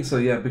 I think so,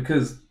 yeah,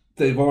 because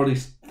they've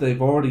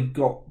already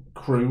got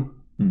crew.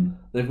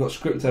 They've got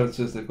script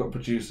editors, they've got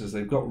producers,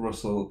 they've got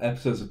Russell,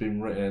 episodes have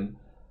been written.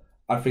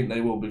 I think they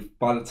will be,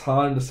 by the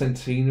time the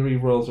Centenary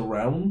rolls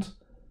around,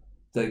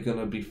 they're going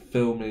to be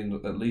filming,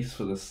 at least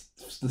for the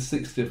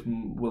 60th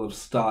will have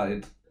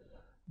started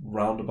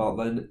round about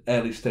then,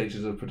 early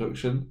stages of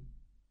production.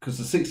 Because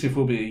the 60th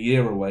will be a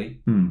year away.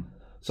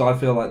 So I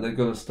feel like they're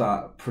going to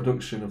start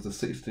production of the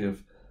 60th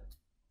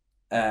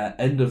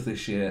end of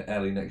this year,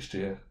 early next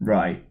year.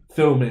 Right.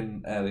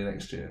 Filming early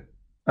next year.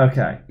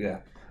 Okay. Yeah.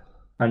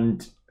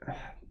 And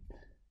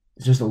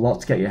it's just a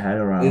lot to get your head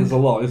around. It's a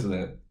lot, isn't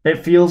it?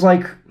 It feels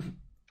like,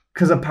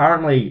 because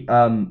apparently,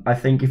 I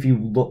think if you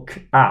look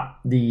at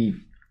the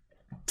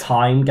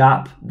time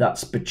gap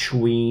that's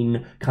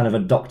between kind of a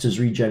Doctor's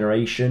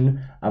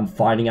regeneration and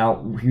finding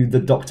out who the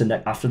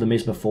Doctor after them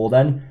is before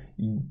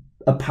then,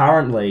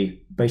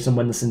 apparently, based on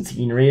when the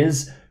Centenary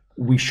is,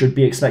 we should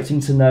be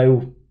expecting to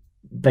know,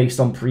 based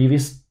on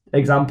previous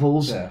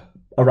examples,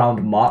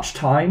 around March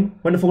time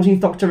when the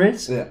 14th Doctor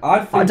is. Yeah,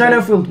 I don't know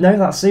if we'll know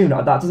that soon.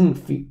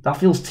 That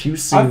feels too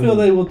soon. I feel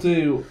they will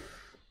do...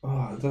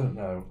 I don't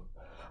know.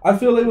 I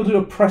feel they will do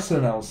a press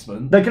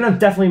announcement. They're going to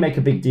definitely make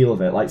a big deal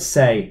of it. Like,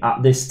 say,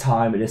 at this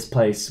time, at this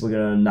place, we're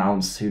going to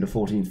announce who the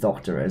 14th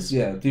Doctor is.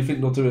 Yeah, do you think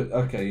they'll do it?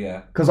 Okay,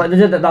 yeah. Because like,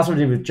 that's what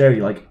they did with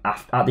Jodie. Like,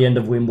 at the end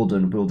of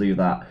Wimbledon, we'll do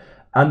that.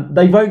 And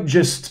they won't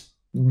just,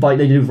 like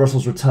they did with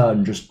Russell's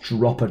Return, just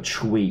drop a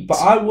tweet. But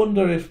I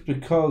wonder if,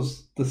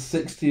 because the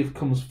 60th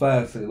comes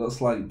first, it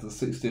looks like the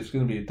 60th is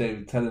going to be a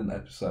David Tennant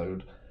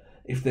episode,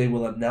 if they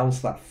will announce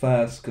that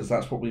first, because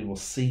that's what we will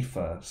see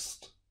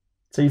first.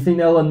 So you think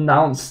they'll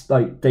announce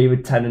like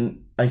David Tennant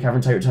and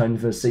Catherine Tate returning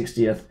for the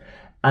 60th,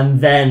 and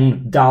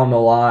then down the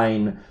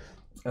line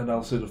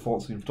announce who the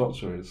 14th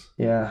Doctor is?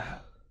 Yeah.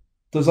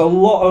 There's a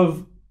lot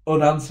of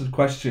unanswered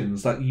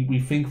questions that we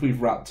think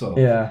we've wrapped up.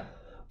 Yeah.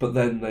 But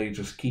then they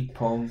just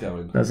keep on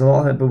going. There's a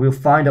lot of it, but we'll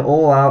find it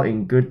all out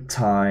in good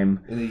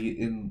time.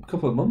 In a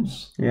couple of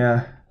months.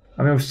 Yeah.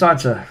 I mean, we're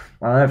starting to...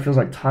 I don't know, it feels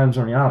like time's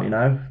running out, you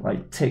know?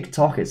 Like,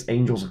 tick-tock, it's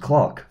Angels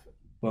O'Clock.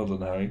 Well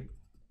done, Harry.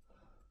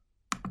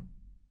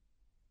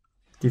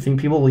 Do you think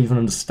people will even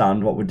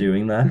understand what we're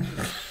doing there?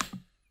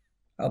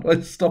 How do I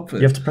stop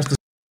it? You have to press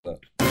the...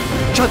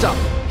 Shut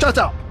up! Shut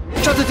up!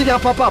 Shut it down,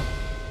 pop up!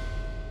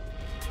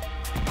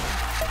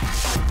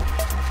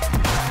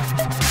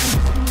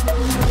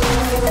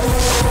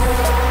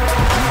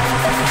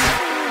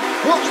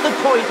 What's the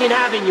point in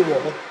having you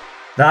all?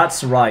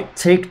 That's right,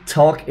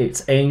 Tick-Tock,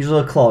 It's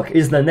Angels O'Clock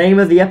is the name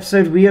of the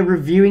episode we are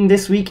reviewing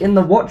this week in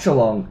the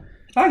watch-along.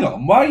 Hang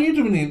on, why are you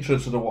doing the intro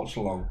to the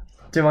watch-along?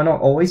 Do I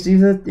not always do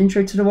the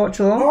intro to the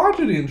watch-along? Oh, I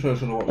do the intro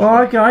to the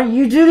watch-along. Oh, okay,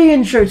 you do the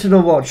intro to the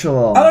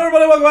watch-along. Hello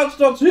everybody, welcome back to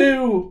Doctor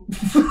Who!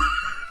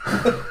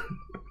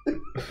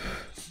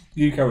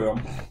 You carry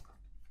on.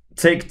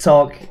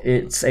 TikTok,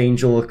 it's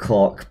Angel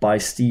O'Clock by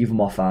Steve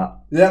Moffat.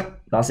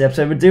 Yep. That's the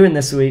episode we're doing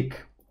this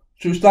week.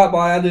 Should we start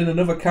by adding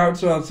another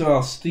character onto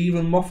our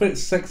Stephen Moffat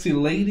sexy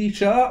lady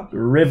chart?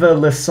 River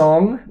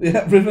LeSong.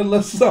 Yeah, River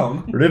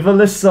LeSong. River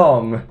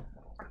LeSong.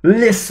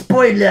 Les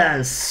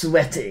spoilers,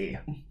 sweaty.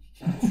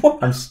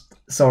 What?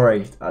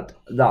 Sorry,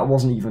 that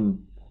wasn't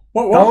even...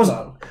 What was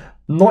that?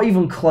 Not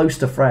even close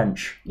to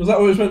French. Was that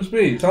what it was meant to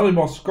be? It's only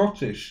more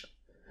Scottish.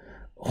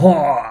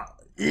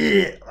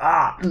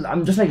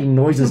 I'm just making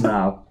noises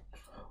now.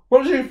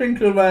 What did you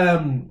think of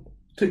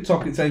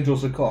TikTok, it's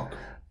Angels O'Clock?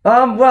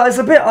 Well, it's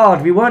a bit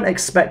odd. We weren't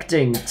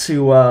expecting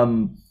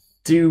to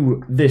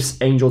do this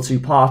Angel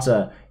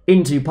two-parter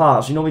in two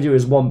parts. We normally do it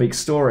as one big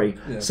story.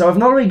 Yeah. So I've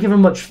not really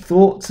given much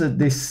thought to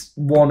this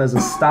one as a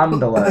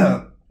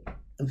standalone.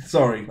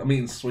 Sorry, I'm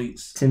eating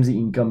sweets. Tim's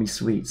eating gummy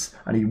sweets,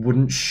 and he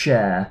wouldn't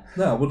share.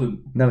 No, I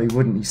wouldn't. No, he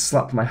wouldn't. He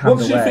slapped my hand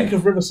away. What did you think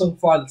of River Song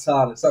Fly the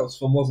TARDIS? That was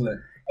fun, wasn't it?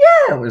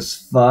 Yeah, it was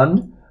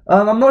fun.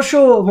 I'm not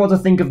sure what to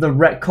think of the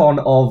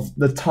retcon of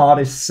the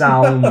TARDIS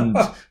sound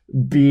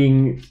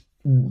being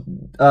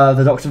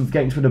the Doctor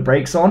getting to put the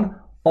brakes on.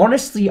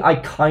 Honestly, I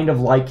kind of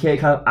like it. It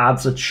kind of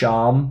adds a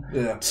charm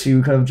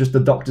to kind of just the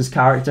Doctor's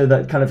character,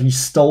 that kind of he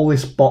stole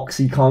this box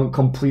he can't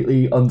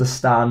completely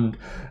understand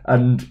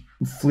and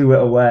flew it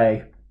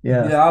away.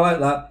 Yeah, I like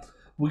that.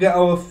 We get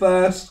our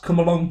first Come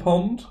Along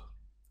Pond.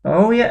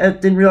 Oh yeah, I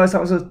didn't realise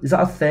that was is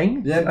that a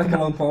thing? Yeah, Come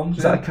Along Pond.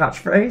 Is that a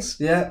catchphrase?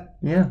 Yeah.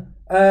 Yeah.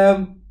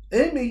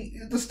 Amy,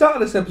 at the start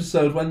of this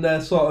episode, when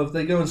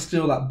they go and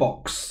steal that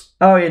box.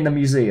 Oh, yeah, in the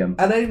museum.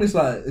 And Amy's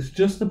like, it's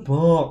just a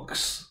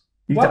box.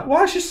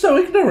 Why is she so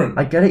ignorant?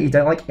 I get it, you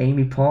don't like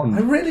Amy Pond.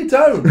 I really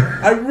don't.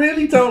 I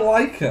really don't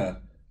like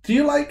her. Do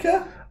you like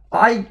her?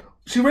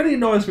 She really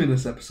annoys me in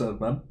this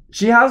episode, man.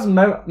 She has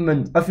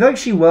moments. I feel like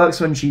she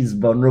works when she's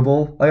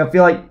vulnerable. Like, I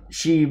feel like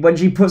when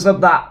she puts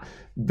up that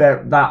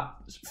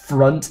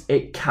front,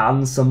 it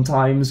can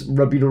sometimes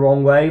rub you the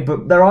wrong way.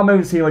 But there are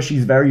moments here where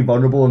she's very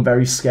vulnerable and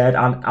very scared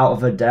and out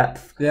of her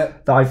depth. Yeah.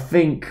 That I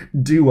think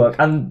do work.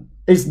 And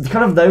it's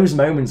kind of those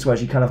moments where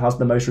she kind of has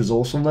the most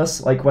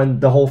resourcefulness, like when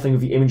the whole thing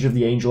of the image of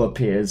the angel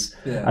appears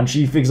and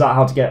she figures out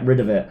how to get rid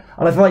of it.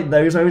 And I feel like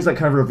those moments that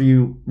kind of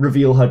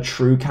reveal her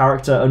true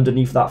character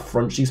underneath that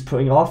front she's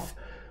putting up.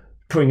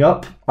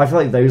 I feel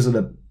like those are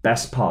the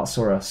best parts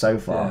for her so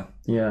far.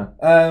 Yeah.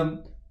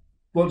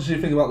 What did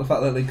you think about the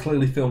fact that they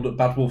clearly filmed at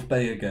Bad Wolf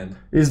Bay again?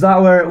 Is that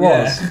where it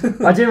was?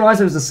 Yeah. I didn't realise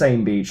it was the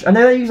same beach. I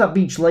know they use that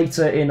beach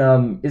later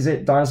in is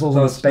it Dinosaurs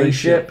on a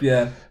Spaceship?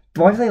 Yeah.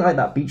 Why do they like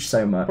that beach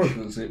so much? Probably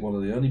because it's one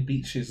of the only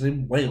beaches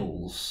in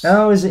Wales.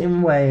 Oh, is it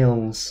in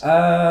Wales?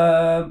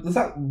 There's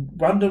that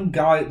random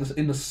guy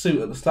in the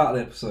suit at the start of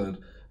the episode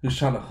who's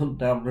trying to hunt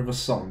down River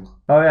Song.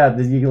 Oh yeah,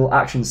 the little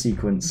action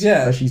sequence.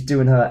 Yeah. Where she's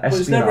doing her espionage. But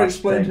it's never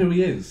explained thing. who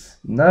he is.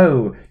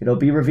 No, it'll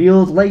be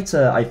revealed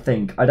later, I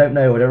think. I don't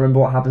know. I don't remember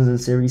what happens in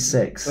Series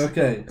 6.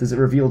 Okay. Does it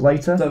revealed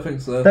later? I don't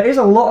think so. There is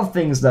a lot of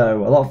things,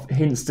 though. A lot of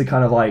hints to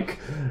kind of like...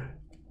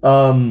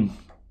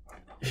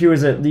 who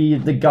is it?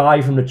 The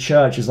guy from the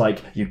church is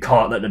like, you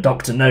can't let the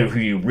Doctor know who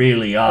you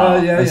really are.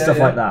 And stuff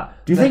like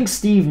that. Do you think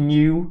Steve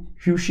knew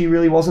who she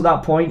really was at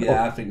that point?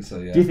 Yeah, I think so,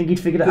 yeah. Do you think he'd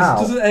figured it out?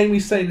 Doesn't Amy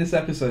say in this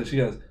episode, she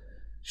goes,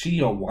 she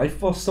your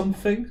wife or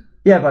something?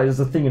 Yeah, but there's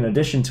a thing in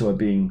addition to her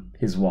being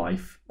his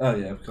wife. Oh,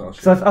 yeah, of course.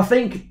 So I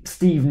think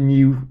Steve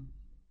knew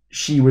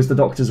she was the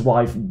Doctor's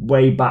wife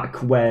way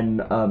back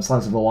when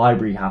Silence of the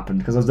Library happened,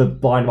 because there was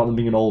the line about them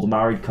being an old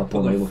married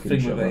couple. Well, and they the look at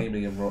each thing with other.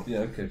 Amy and Rob. Yeah,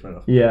 okay, fair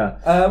enough.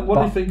 Yeah. What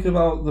do you think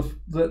about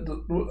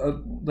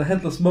the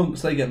headless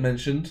monks? They get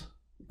mentioned.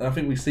 I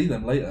think we see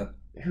them later.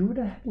 Who are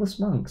the headless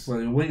monks?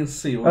 Well, wait and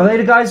see. Are they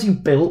the guys who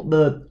built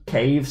the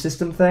cave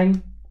system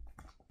thing?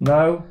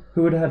 No?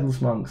 Who are the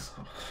headless monks?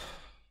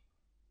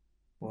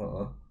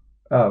 What?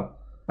 Oh.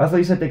 I thought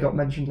you said they got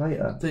mentioned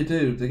later. They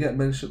do. They get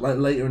mentioned like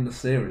later in the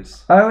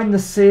series. Oh, in the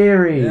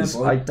series.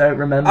 Yeah, I don't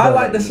remember. I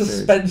like the in series.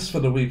 suspense for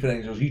the Weeping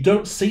Angels. You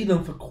don't see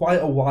them for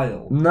quite a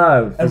while.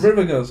 No. And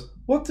River goes,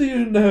 "What do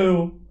you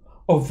know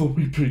of the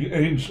Weeping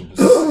Angels?"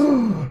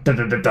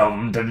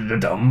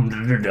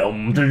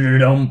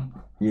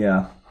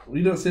 Yeah.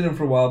 You don't see them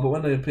for a while, but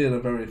when they appear, they're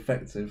very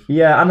effective.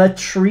 Yeah, and they're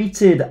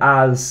treated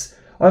as...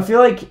 I feel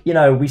like,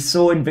 we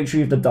saw in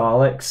Victory of the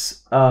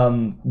Daleks,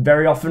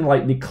 very often,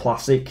 like, the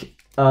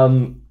classic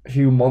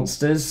Who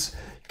monsters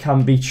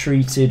can be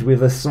treated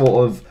with a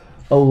sort of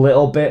a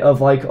little bit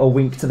of, like, a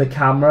wink to the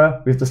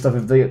camera with the stuff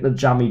of the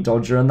Jammy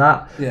Dodger and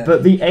that. Yeah.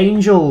 But the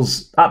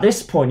Angels, at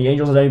this point, the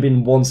Angels had only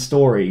been one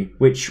story,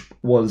 which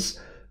was,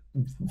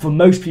 for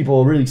most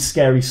people, a really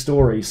scary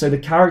story. So the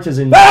characters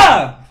in...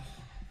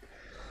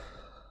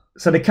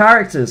 So the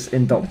characters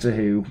in Doctor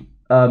Who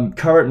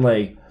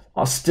currently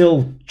are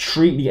still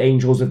treat the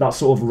angels with that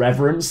sort of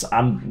reverence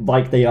and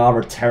like they are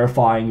a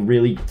terrifying,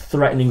 really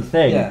threatening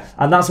thing. Yeah.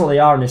 And that's what they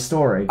are in this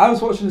story. I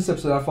was watching this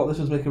episode, I thought this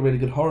was make a really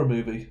good horror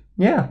movie.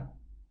 Yeah.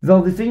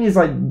 Though the thing is,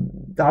 like,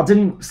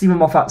 didn't Stephen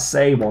Moffat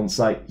say once,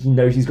 like, he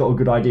knows he's got a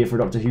good idea for a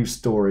Doctor Who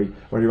story,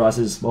 when he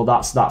realises, well,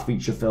 that's that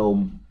feature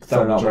film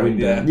thrown out the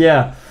window.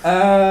 Yeah.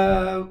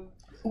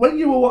 When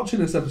you were watching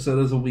this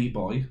episode as a wee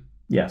boy,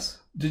 Yes.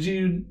 Who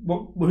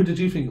did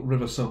you think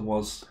River Song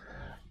was?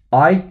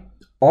 I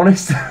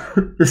honestly,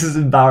 this is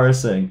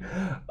embarrassing.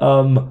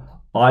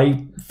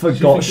 I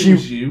forgot she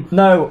was you.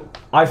 No,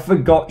 I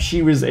forgot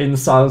she was in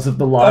Silence of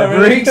the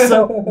Library. Really?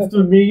 So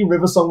for me,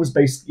 River Song was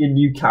basically a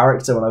new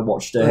character when I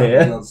watched her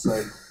here. God's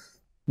sake.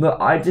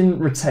 But I didn't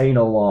retain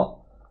a lot.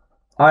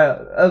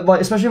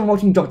 Especially when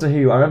watching Doctor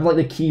Who, I remember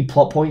like the key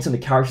plot points and the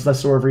characters I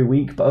saw every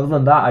week. But other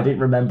than that, I didn't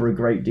remember a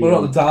great deal. What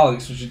about the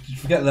Daleks? Did you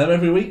forget them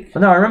every week?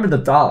 No, I remember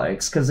the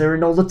Daleks because they're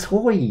in all the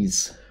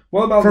toys.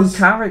 What about from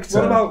character?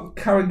 What about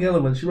Karen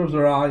Gillan when she rubs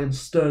her eye and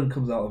Stern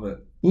comes out of it?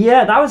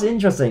 Yeah, that was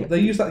interesting. They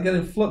used that again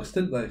in Flux,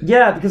 didn't they?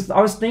 Yeah, because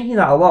I was thinking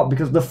that a lot,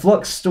 because the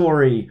Flux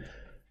story,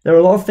 there were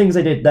a lot of things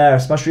they did there,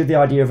 especially with the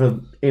idea of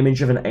an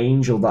image of an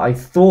angel that I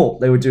thought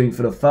they were doing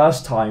for the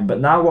first time, but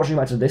now watching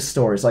back to this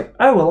story, it's like,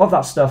 oh, a lot of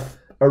that stuff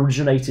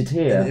originated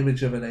here. An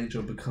image of an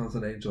angel becomes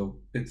an angel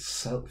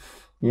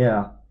itself.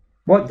 Yeah.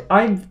 Well,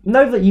 I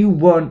know that you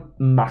weren't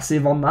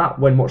massive on that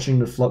when watching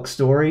the Flux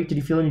story. Did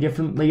you feel any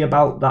differently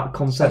about that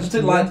concept? I just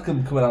didn't like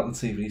them coming out on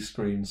TV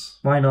screens.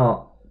 Why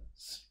not?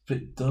 It's a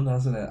bit done,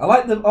 hasn't it? I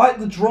like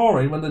the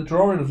drawing, when the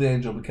drawing of the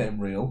angel became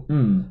real.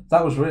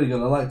 That was really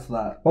good. I liked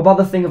that. What about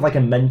the thing of like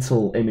a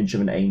mental image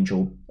of an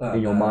angel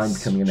in your mind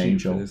becoming an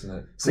angel? Isn't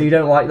it? So you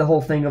don't like the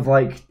whole thing of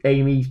like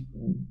Amy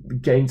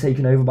getting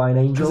taken over by an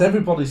angel? Because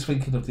everybody's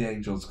thinking of the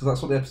angels, because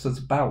that's what the episode's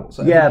about.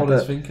 So yeah,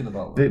 everybody's thinking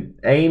about them.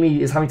 But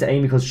Amy is having to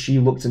Amy because she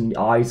looked in the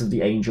eyes of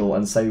the angel,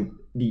 and so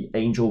the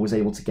angel was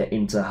able to get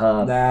into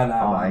her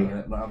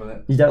eye. Not having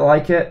it. You don't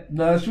like it?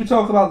 No, should we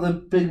talk about the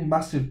big,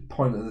 massive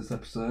point of this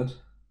episode?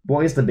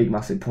 What is the big,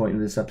 massive point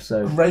of this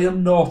episode?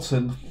 Graham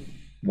Norton.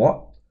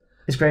 What?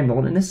 Is Graham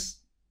Norton in this?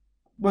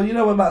 Well, you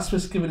know when Matt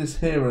Smith's giving his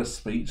hero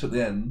speech at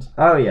the end?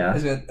 Oh, yeah.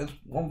 He's going,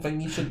 one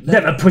thing you should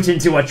never put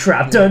into a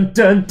trap. Dun,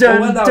 dun,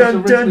 dun, well,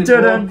 dun, dun,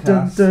 dun,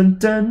 dun, dun,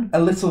 dun. A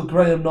little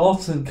Graham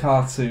Norton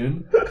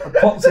cartoon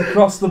pops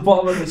across the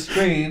bottom of the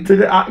screen.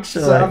 Did it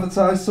actually? To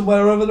advertise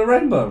somewhere over the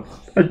rainbow.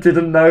 I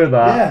didn't know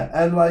that. Yeah,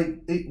 and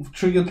like it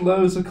triggered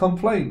loads of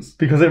complaints.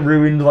 Because it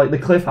ruined like the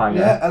cliffhanger.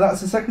 Yeah, and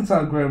that's the second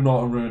time Graham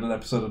Norton ruined an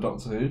episode of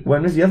Doctor Who.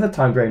 When was the other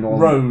time Graham Norton?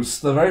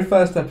 Rose, the very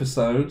first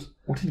episode.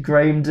 What did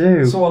Graham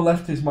do? Someone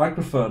left his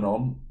microphone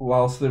on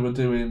whilst they were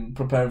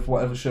preparing for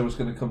whatever show was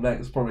going to come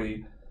next.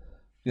 Probably,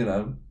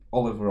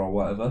 Oliver or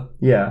whatever.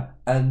 Yeah.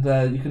 And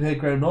you can hear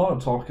Graham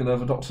Norton talking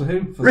over Doctor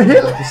Who for really?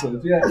 some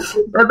episodes. Yeah.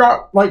 Are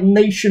that like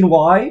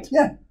nationwide?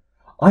 Yeah.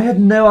 I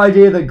had no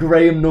idea that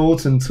Graham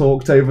Norton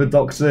talked over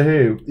Doctor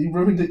Who. He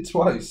ruined it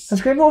twice.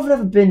 Has Graham Norton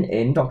ever been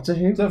in Doctor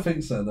Who? I don't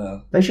think so,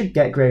 no. They should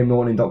get Graham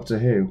Norton in Doctor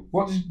Who.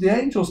 What did the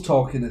angels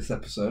talk in this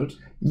episode?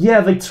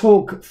 Yeah, they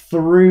talk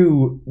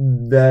through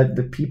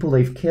the people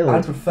they've killed.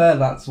 I prefer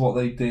that's what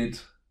they did.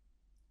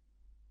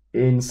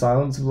 In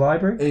Silence of the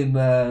Library?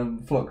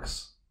 In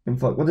Flux. In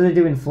Flux. What do they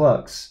do in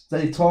Flux?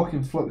 They talk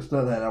in Flux,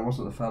 don't they? And I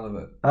wasn't a fan of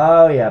it.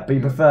 Oh, yeah, but you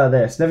prefer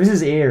this. No, this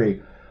is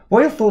eerie.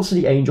 What are your thoughts of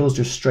the angels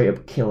just straight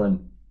up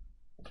killing?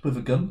 With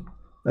a gun?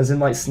 As in,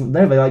 like,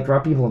 no, they like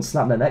grab people and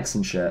snap their necks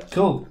and shit.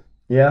 Cool.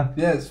 Yeah.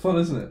 Yeah, it's fun,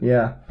 isn't it?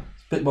 Yeah.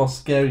 It's a bit more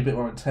scary, a bit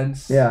more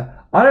intense. Yeah.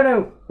 I don't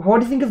know. What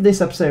do you think of this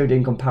episode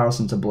in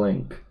comparison to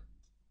Blink?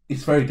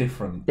 It's very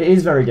different. It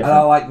is very different.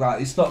 And I like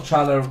that. It's not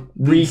trying to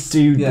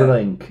redo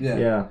Blink. Yeah.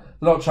 Yeah.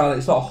 They're not trying to,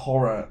 it's not a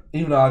horror.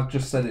 Even though I've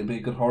just said it'd be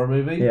a good horror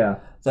movie. Yeah.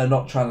 They're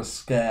not trying to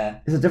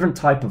scare. It's a different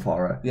type of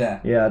horror. Yeah.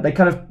 Yeah. They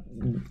kind of,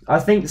 I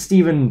think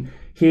Stephen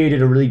here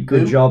did a really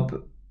good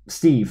job.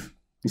 Steve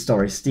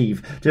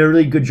did a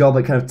really good job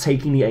at kind of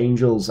taking the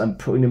angels and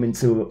putting them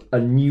into a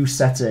new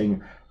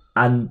setting,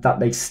 and that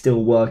they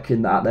still work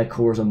at their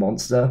core as a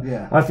monster.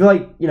 Yeah. I feel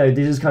like, this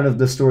is kind of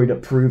the story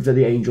that proved that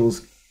the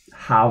angels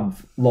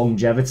have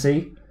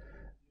longevity,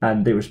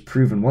 and it was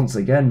proven once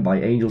again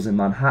by Angels in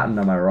Manhattan,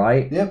 am I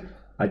right? Yep.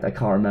 I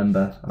can't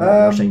remember. I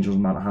haven't watched Angels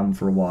in Manhattan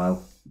for a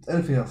while.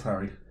 Anything else,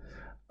 Harry?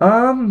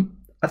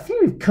 I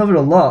think we've covered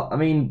a lot. I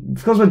mean,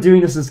 because we're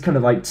doing this as kind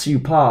of like two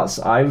parts,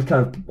 I was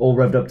kind of all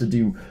revved up to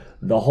do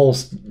the whole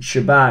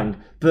shebang.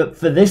 But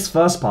for this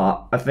first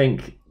part, I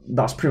think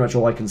that's pretty much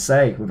all I can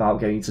say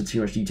without getting into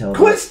too much detail.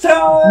 Quiz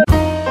time!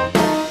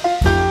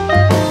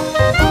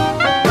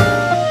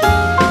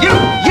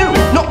 You,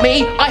 not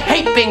me. I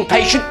hate being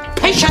patient.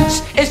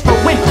 Patience is for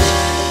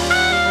wimps.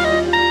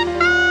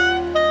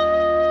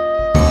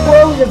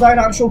 Whoa, there's an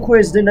actual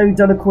quiz. Didn't know you'd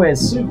done a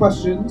quiz. 2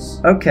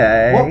 questions.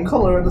 Okay. What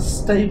colour are the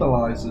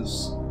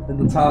stabilisers in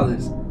the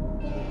TARDIS?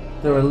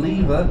 They're a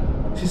lever.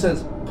 She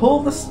says,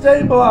 pull the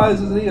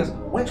stabilisers. And he goes,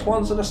 which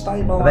ones are the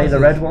stabilisers? Are they the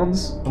red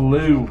ones?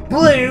 Blue.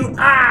 Blue!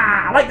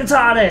 Ah! Like the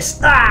TARDIS!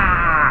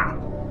 Ah!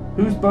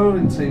 Whose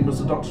bowling team was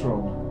the Doctor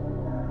on?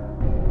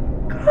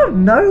 I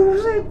don't know.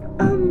 Was it,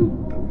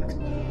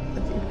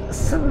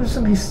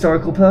 some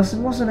historical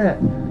person, wasn't it?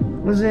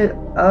 Was it,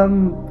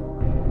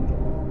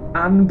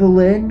 Anne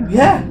Boleyn?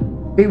 Yeah!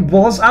 It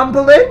was Anne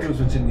Boleyn? It was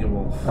Virginia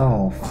Woolf.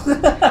 Oh.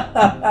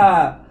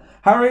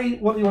 Harry,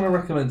 what do you want to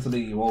recommend to me,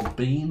 you old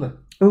bean?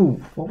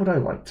 Ooh, what would I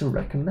like to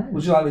recommend?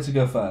 Would you like me to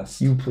go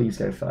first? You please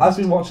go first. I've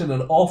been watching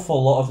an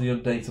awful lot of The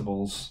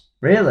Undateables.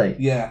 Really?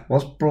 Yeah.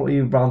 What's brought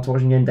you around to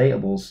watching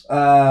Indatables?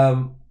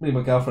 Me and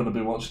my girlfriend have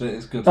been watching it.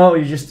 It's good. Oh,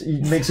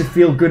 it makes you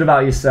feel good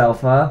about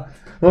yourself, huh?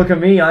 Look at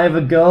me, I have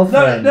a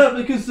girlfriend. No,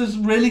 because there's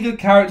really good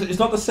characters. It's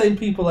not the same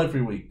people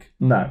every week.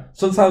 No.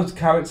 Sometimes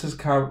characters.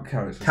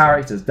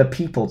 Characters, the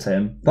people,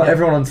 Tim. Not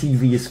everyone on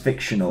TV is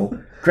fictional.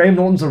 Graham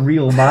Norton's a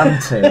real man,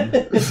 Tim.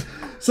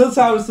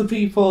 Sometimes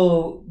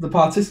the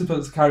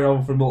participants carry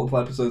on for multiple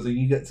episodes and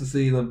you get to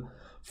see them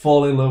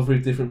fall in love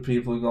with different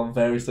people and go on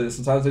various days.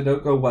 Sometimes they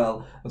don't go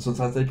well, and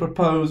sometimes they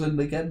propose and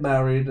they get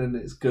married, and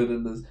it's good,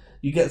 and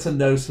you get to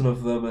know some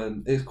of them,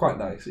 and it's quite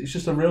nice. It's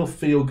just a real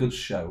feel-good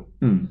show.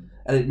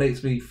 And it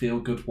makes me feel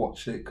good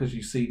watching it, because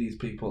you see these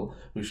people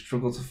who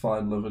struggle to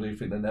find love and who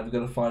think they're never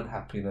going to find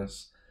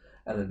happiness,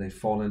 and then they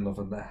fall in love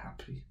and they're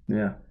happy.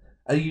 Yeah.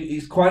 And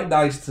it's quite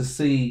nice to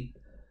see.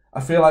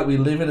 I feel like we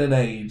live in an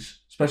age,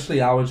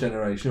 especially our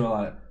generation, we're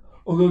like,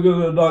 I'm going to go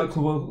to a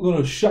nightclub, I'm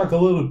going to shag a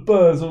load of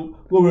birds, I'm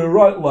going to be a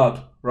right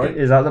lad, right?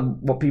 Is that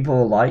what people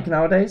are like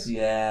nowadays?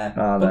 Yeah.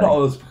 Are but they?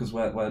 not us, because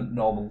we're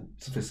normal,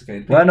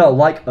 sophisticated people. We're not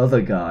like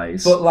other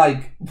guys. But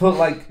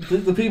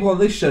the people on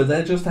this show,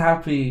 they're just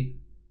happy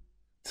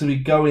to be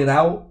going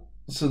out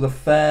to the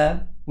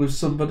fair with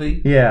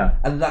somebody. Yeah.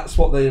 And that's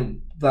what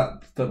don't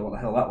know what the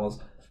hell that was.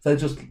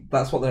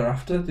 That's what they're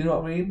after, do you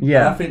know what I mean? Yeah.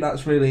 And I think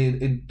that's really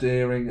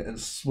endearing and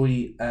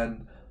sweet,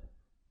 and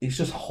it's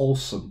just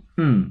wholesome.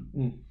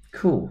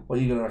 Cool. What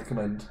are you going to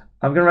recommend?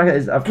 I'm going to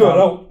recommend...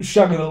 Out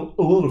shagging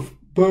a lot of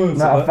birds.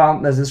 No, I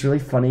found there's this really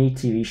funny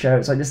TV show.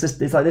 It's like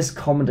this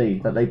comedy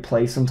that they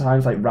play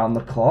sometimes, like round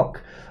the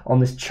clock on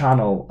this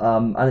channel.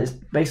 And it's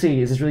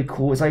this really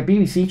cool. It's like a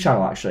BBC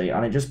channel actually,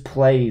 and it just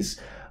plays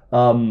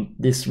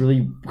this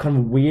really kind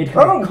of weird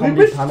kind of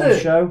comedy panel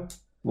show.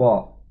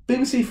 What?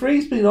 BBC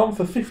Three's been on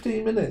for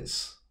 15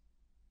 minutes.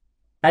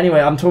 Anyway,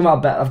 I'm talking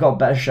about I've got a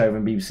better show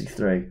than BBC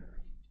Three,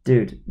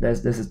 dude.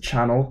 There's a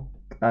channel.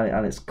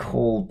 And it's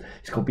called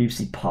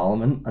BBC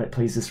Parliament, and it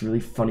plays this really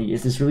funny.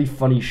 It's this really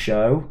funny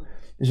show.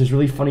 It's this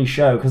really funny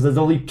show because there's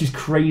all these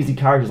crazy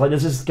characters. Like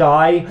there's this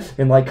guy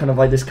in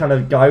this kind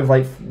of guy with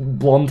like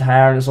blonde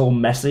hair, and it's all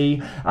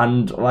messy,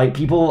 and like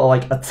people are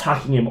like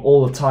attacking him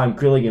all the time,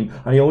 grilling him,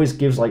 and he always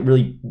gives like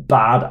really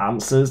bad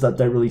answers that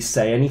don't really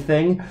say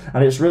anything,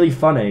 and it's really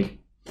funny.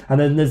 And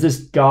then there's this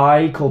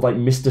guy called like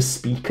Mr.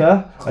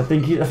 Speaker. I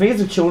think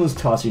it's a children's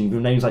cartoon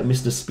whose name's like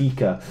Mr.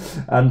 Speaker.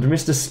 And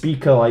Mr.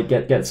 Speaker like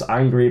gets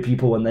angry at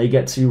people when they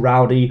get too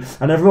rowdy.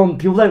 And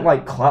people don't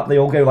like clap, they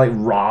all go like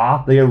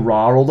rah. They go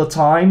rah all the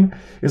time.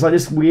 It's like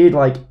this weird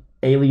like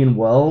alien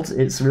world.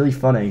 It's really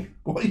funny.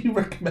 What are you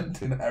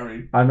recommending,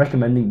 Harry? I'm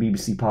recommending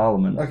BBC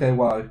Parliament. Okay,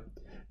 why?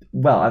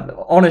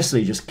 Well,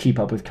 honestly, just keep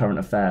up with current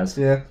affairs.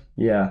 Yeah.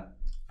 Yeah.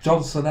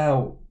 Johnson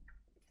out.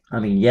 I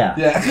mean, yeah.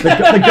 Yeah.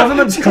 The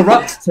government's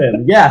corrupt,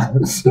 Tim. Yeah.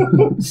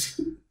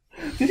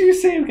 Did you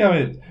see him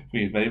going,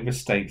 we've made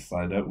mistakes,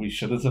 I know, we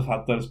shouldn't have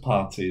had those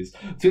parties.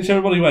 To which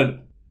everybody went,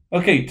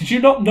 okay, did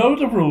you not know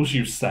the rules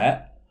you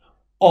set?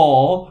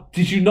 Or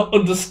did you not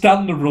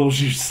understand the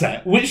rules you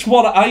set? Which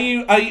one are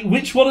you?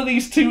 Which one of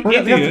these two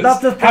idiots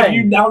that's the thing. have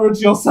you narrowed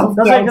yourself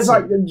down to?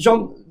 Like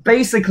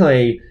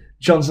basically,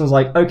 Johnson's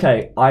like,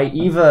 okay, I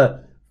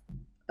either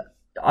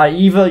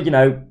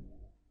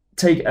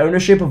take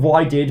ownership of what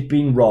I did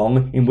being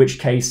wrong, in which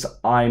case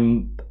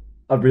I'm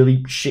a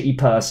really shitty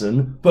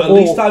person. But at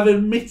least I've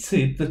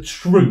admitted the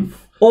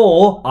truth.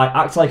 Or I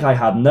act like I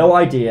had no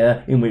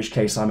idea, in which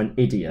case I'm an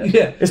idiot.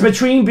 Yeah. It's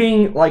between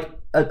being like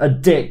a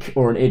dick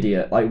or an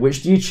idiot. Like,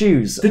 which do you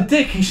choose? The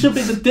dick. He should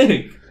be the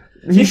dick.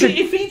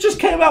 If he just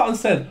came out and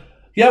said,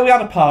 yeah, we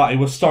had a party,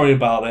 we're sorry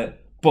about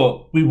it,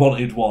 but we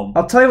wanted one.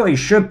 I'll tell you what he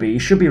should be. He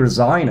should be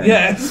resigning.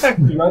 Yeah,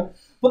 exactly, right?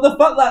 But the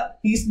fact that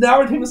he's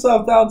narrowed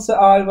himself down to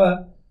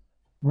either...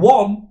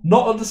 1,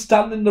 not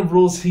understanding the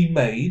rules he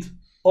made,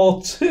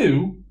 or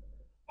 2,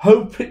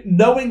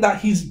 knowing that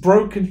he's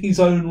broken his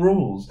own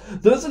rules.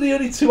 Those are the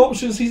only 2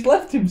 options he's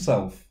left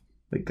himself.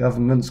 The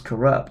government's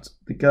corrupt.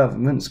 The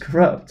government's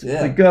corrupt.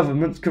 Yeah. The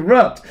government's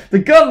corrupt. The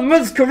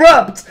government's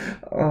corrupt!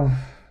 Oh.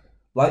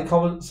 Like,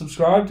 comment,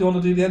 subscribe. Do you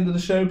want to do the end of the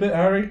show bit,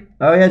 Harry?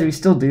 Oh yeah, do we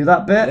still do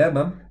that bit? Yeah,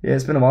 man. Yeah,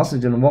 it's been a while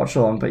since we didn't watch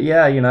along, but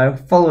yeah,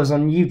 follow us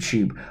on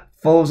YouTube.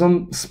 Follow us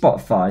on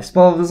Spotify,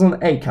 follow us on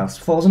Acast,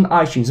 follow us on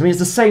iTunes. I mean, it's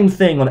the same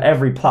thing on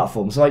every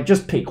platform, so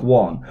just pick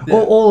one. Yeah.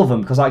 Or all of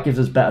them, because that gives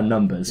us better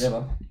numbers. Yeah,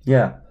 man.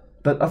 Yeah.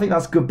 But I think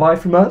that's goodbye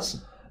from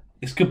us.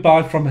 It's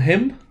goodbye from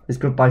him. It's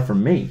goodbye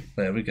from me.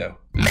 There we go.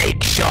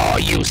 Make sure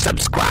you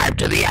subscribe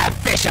to the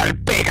official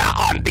Bigger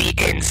on the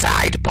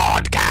Inside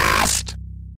podcast.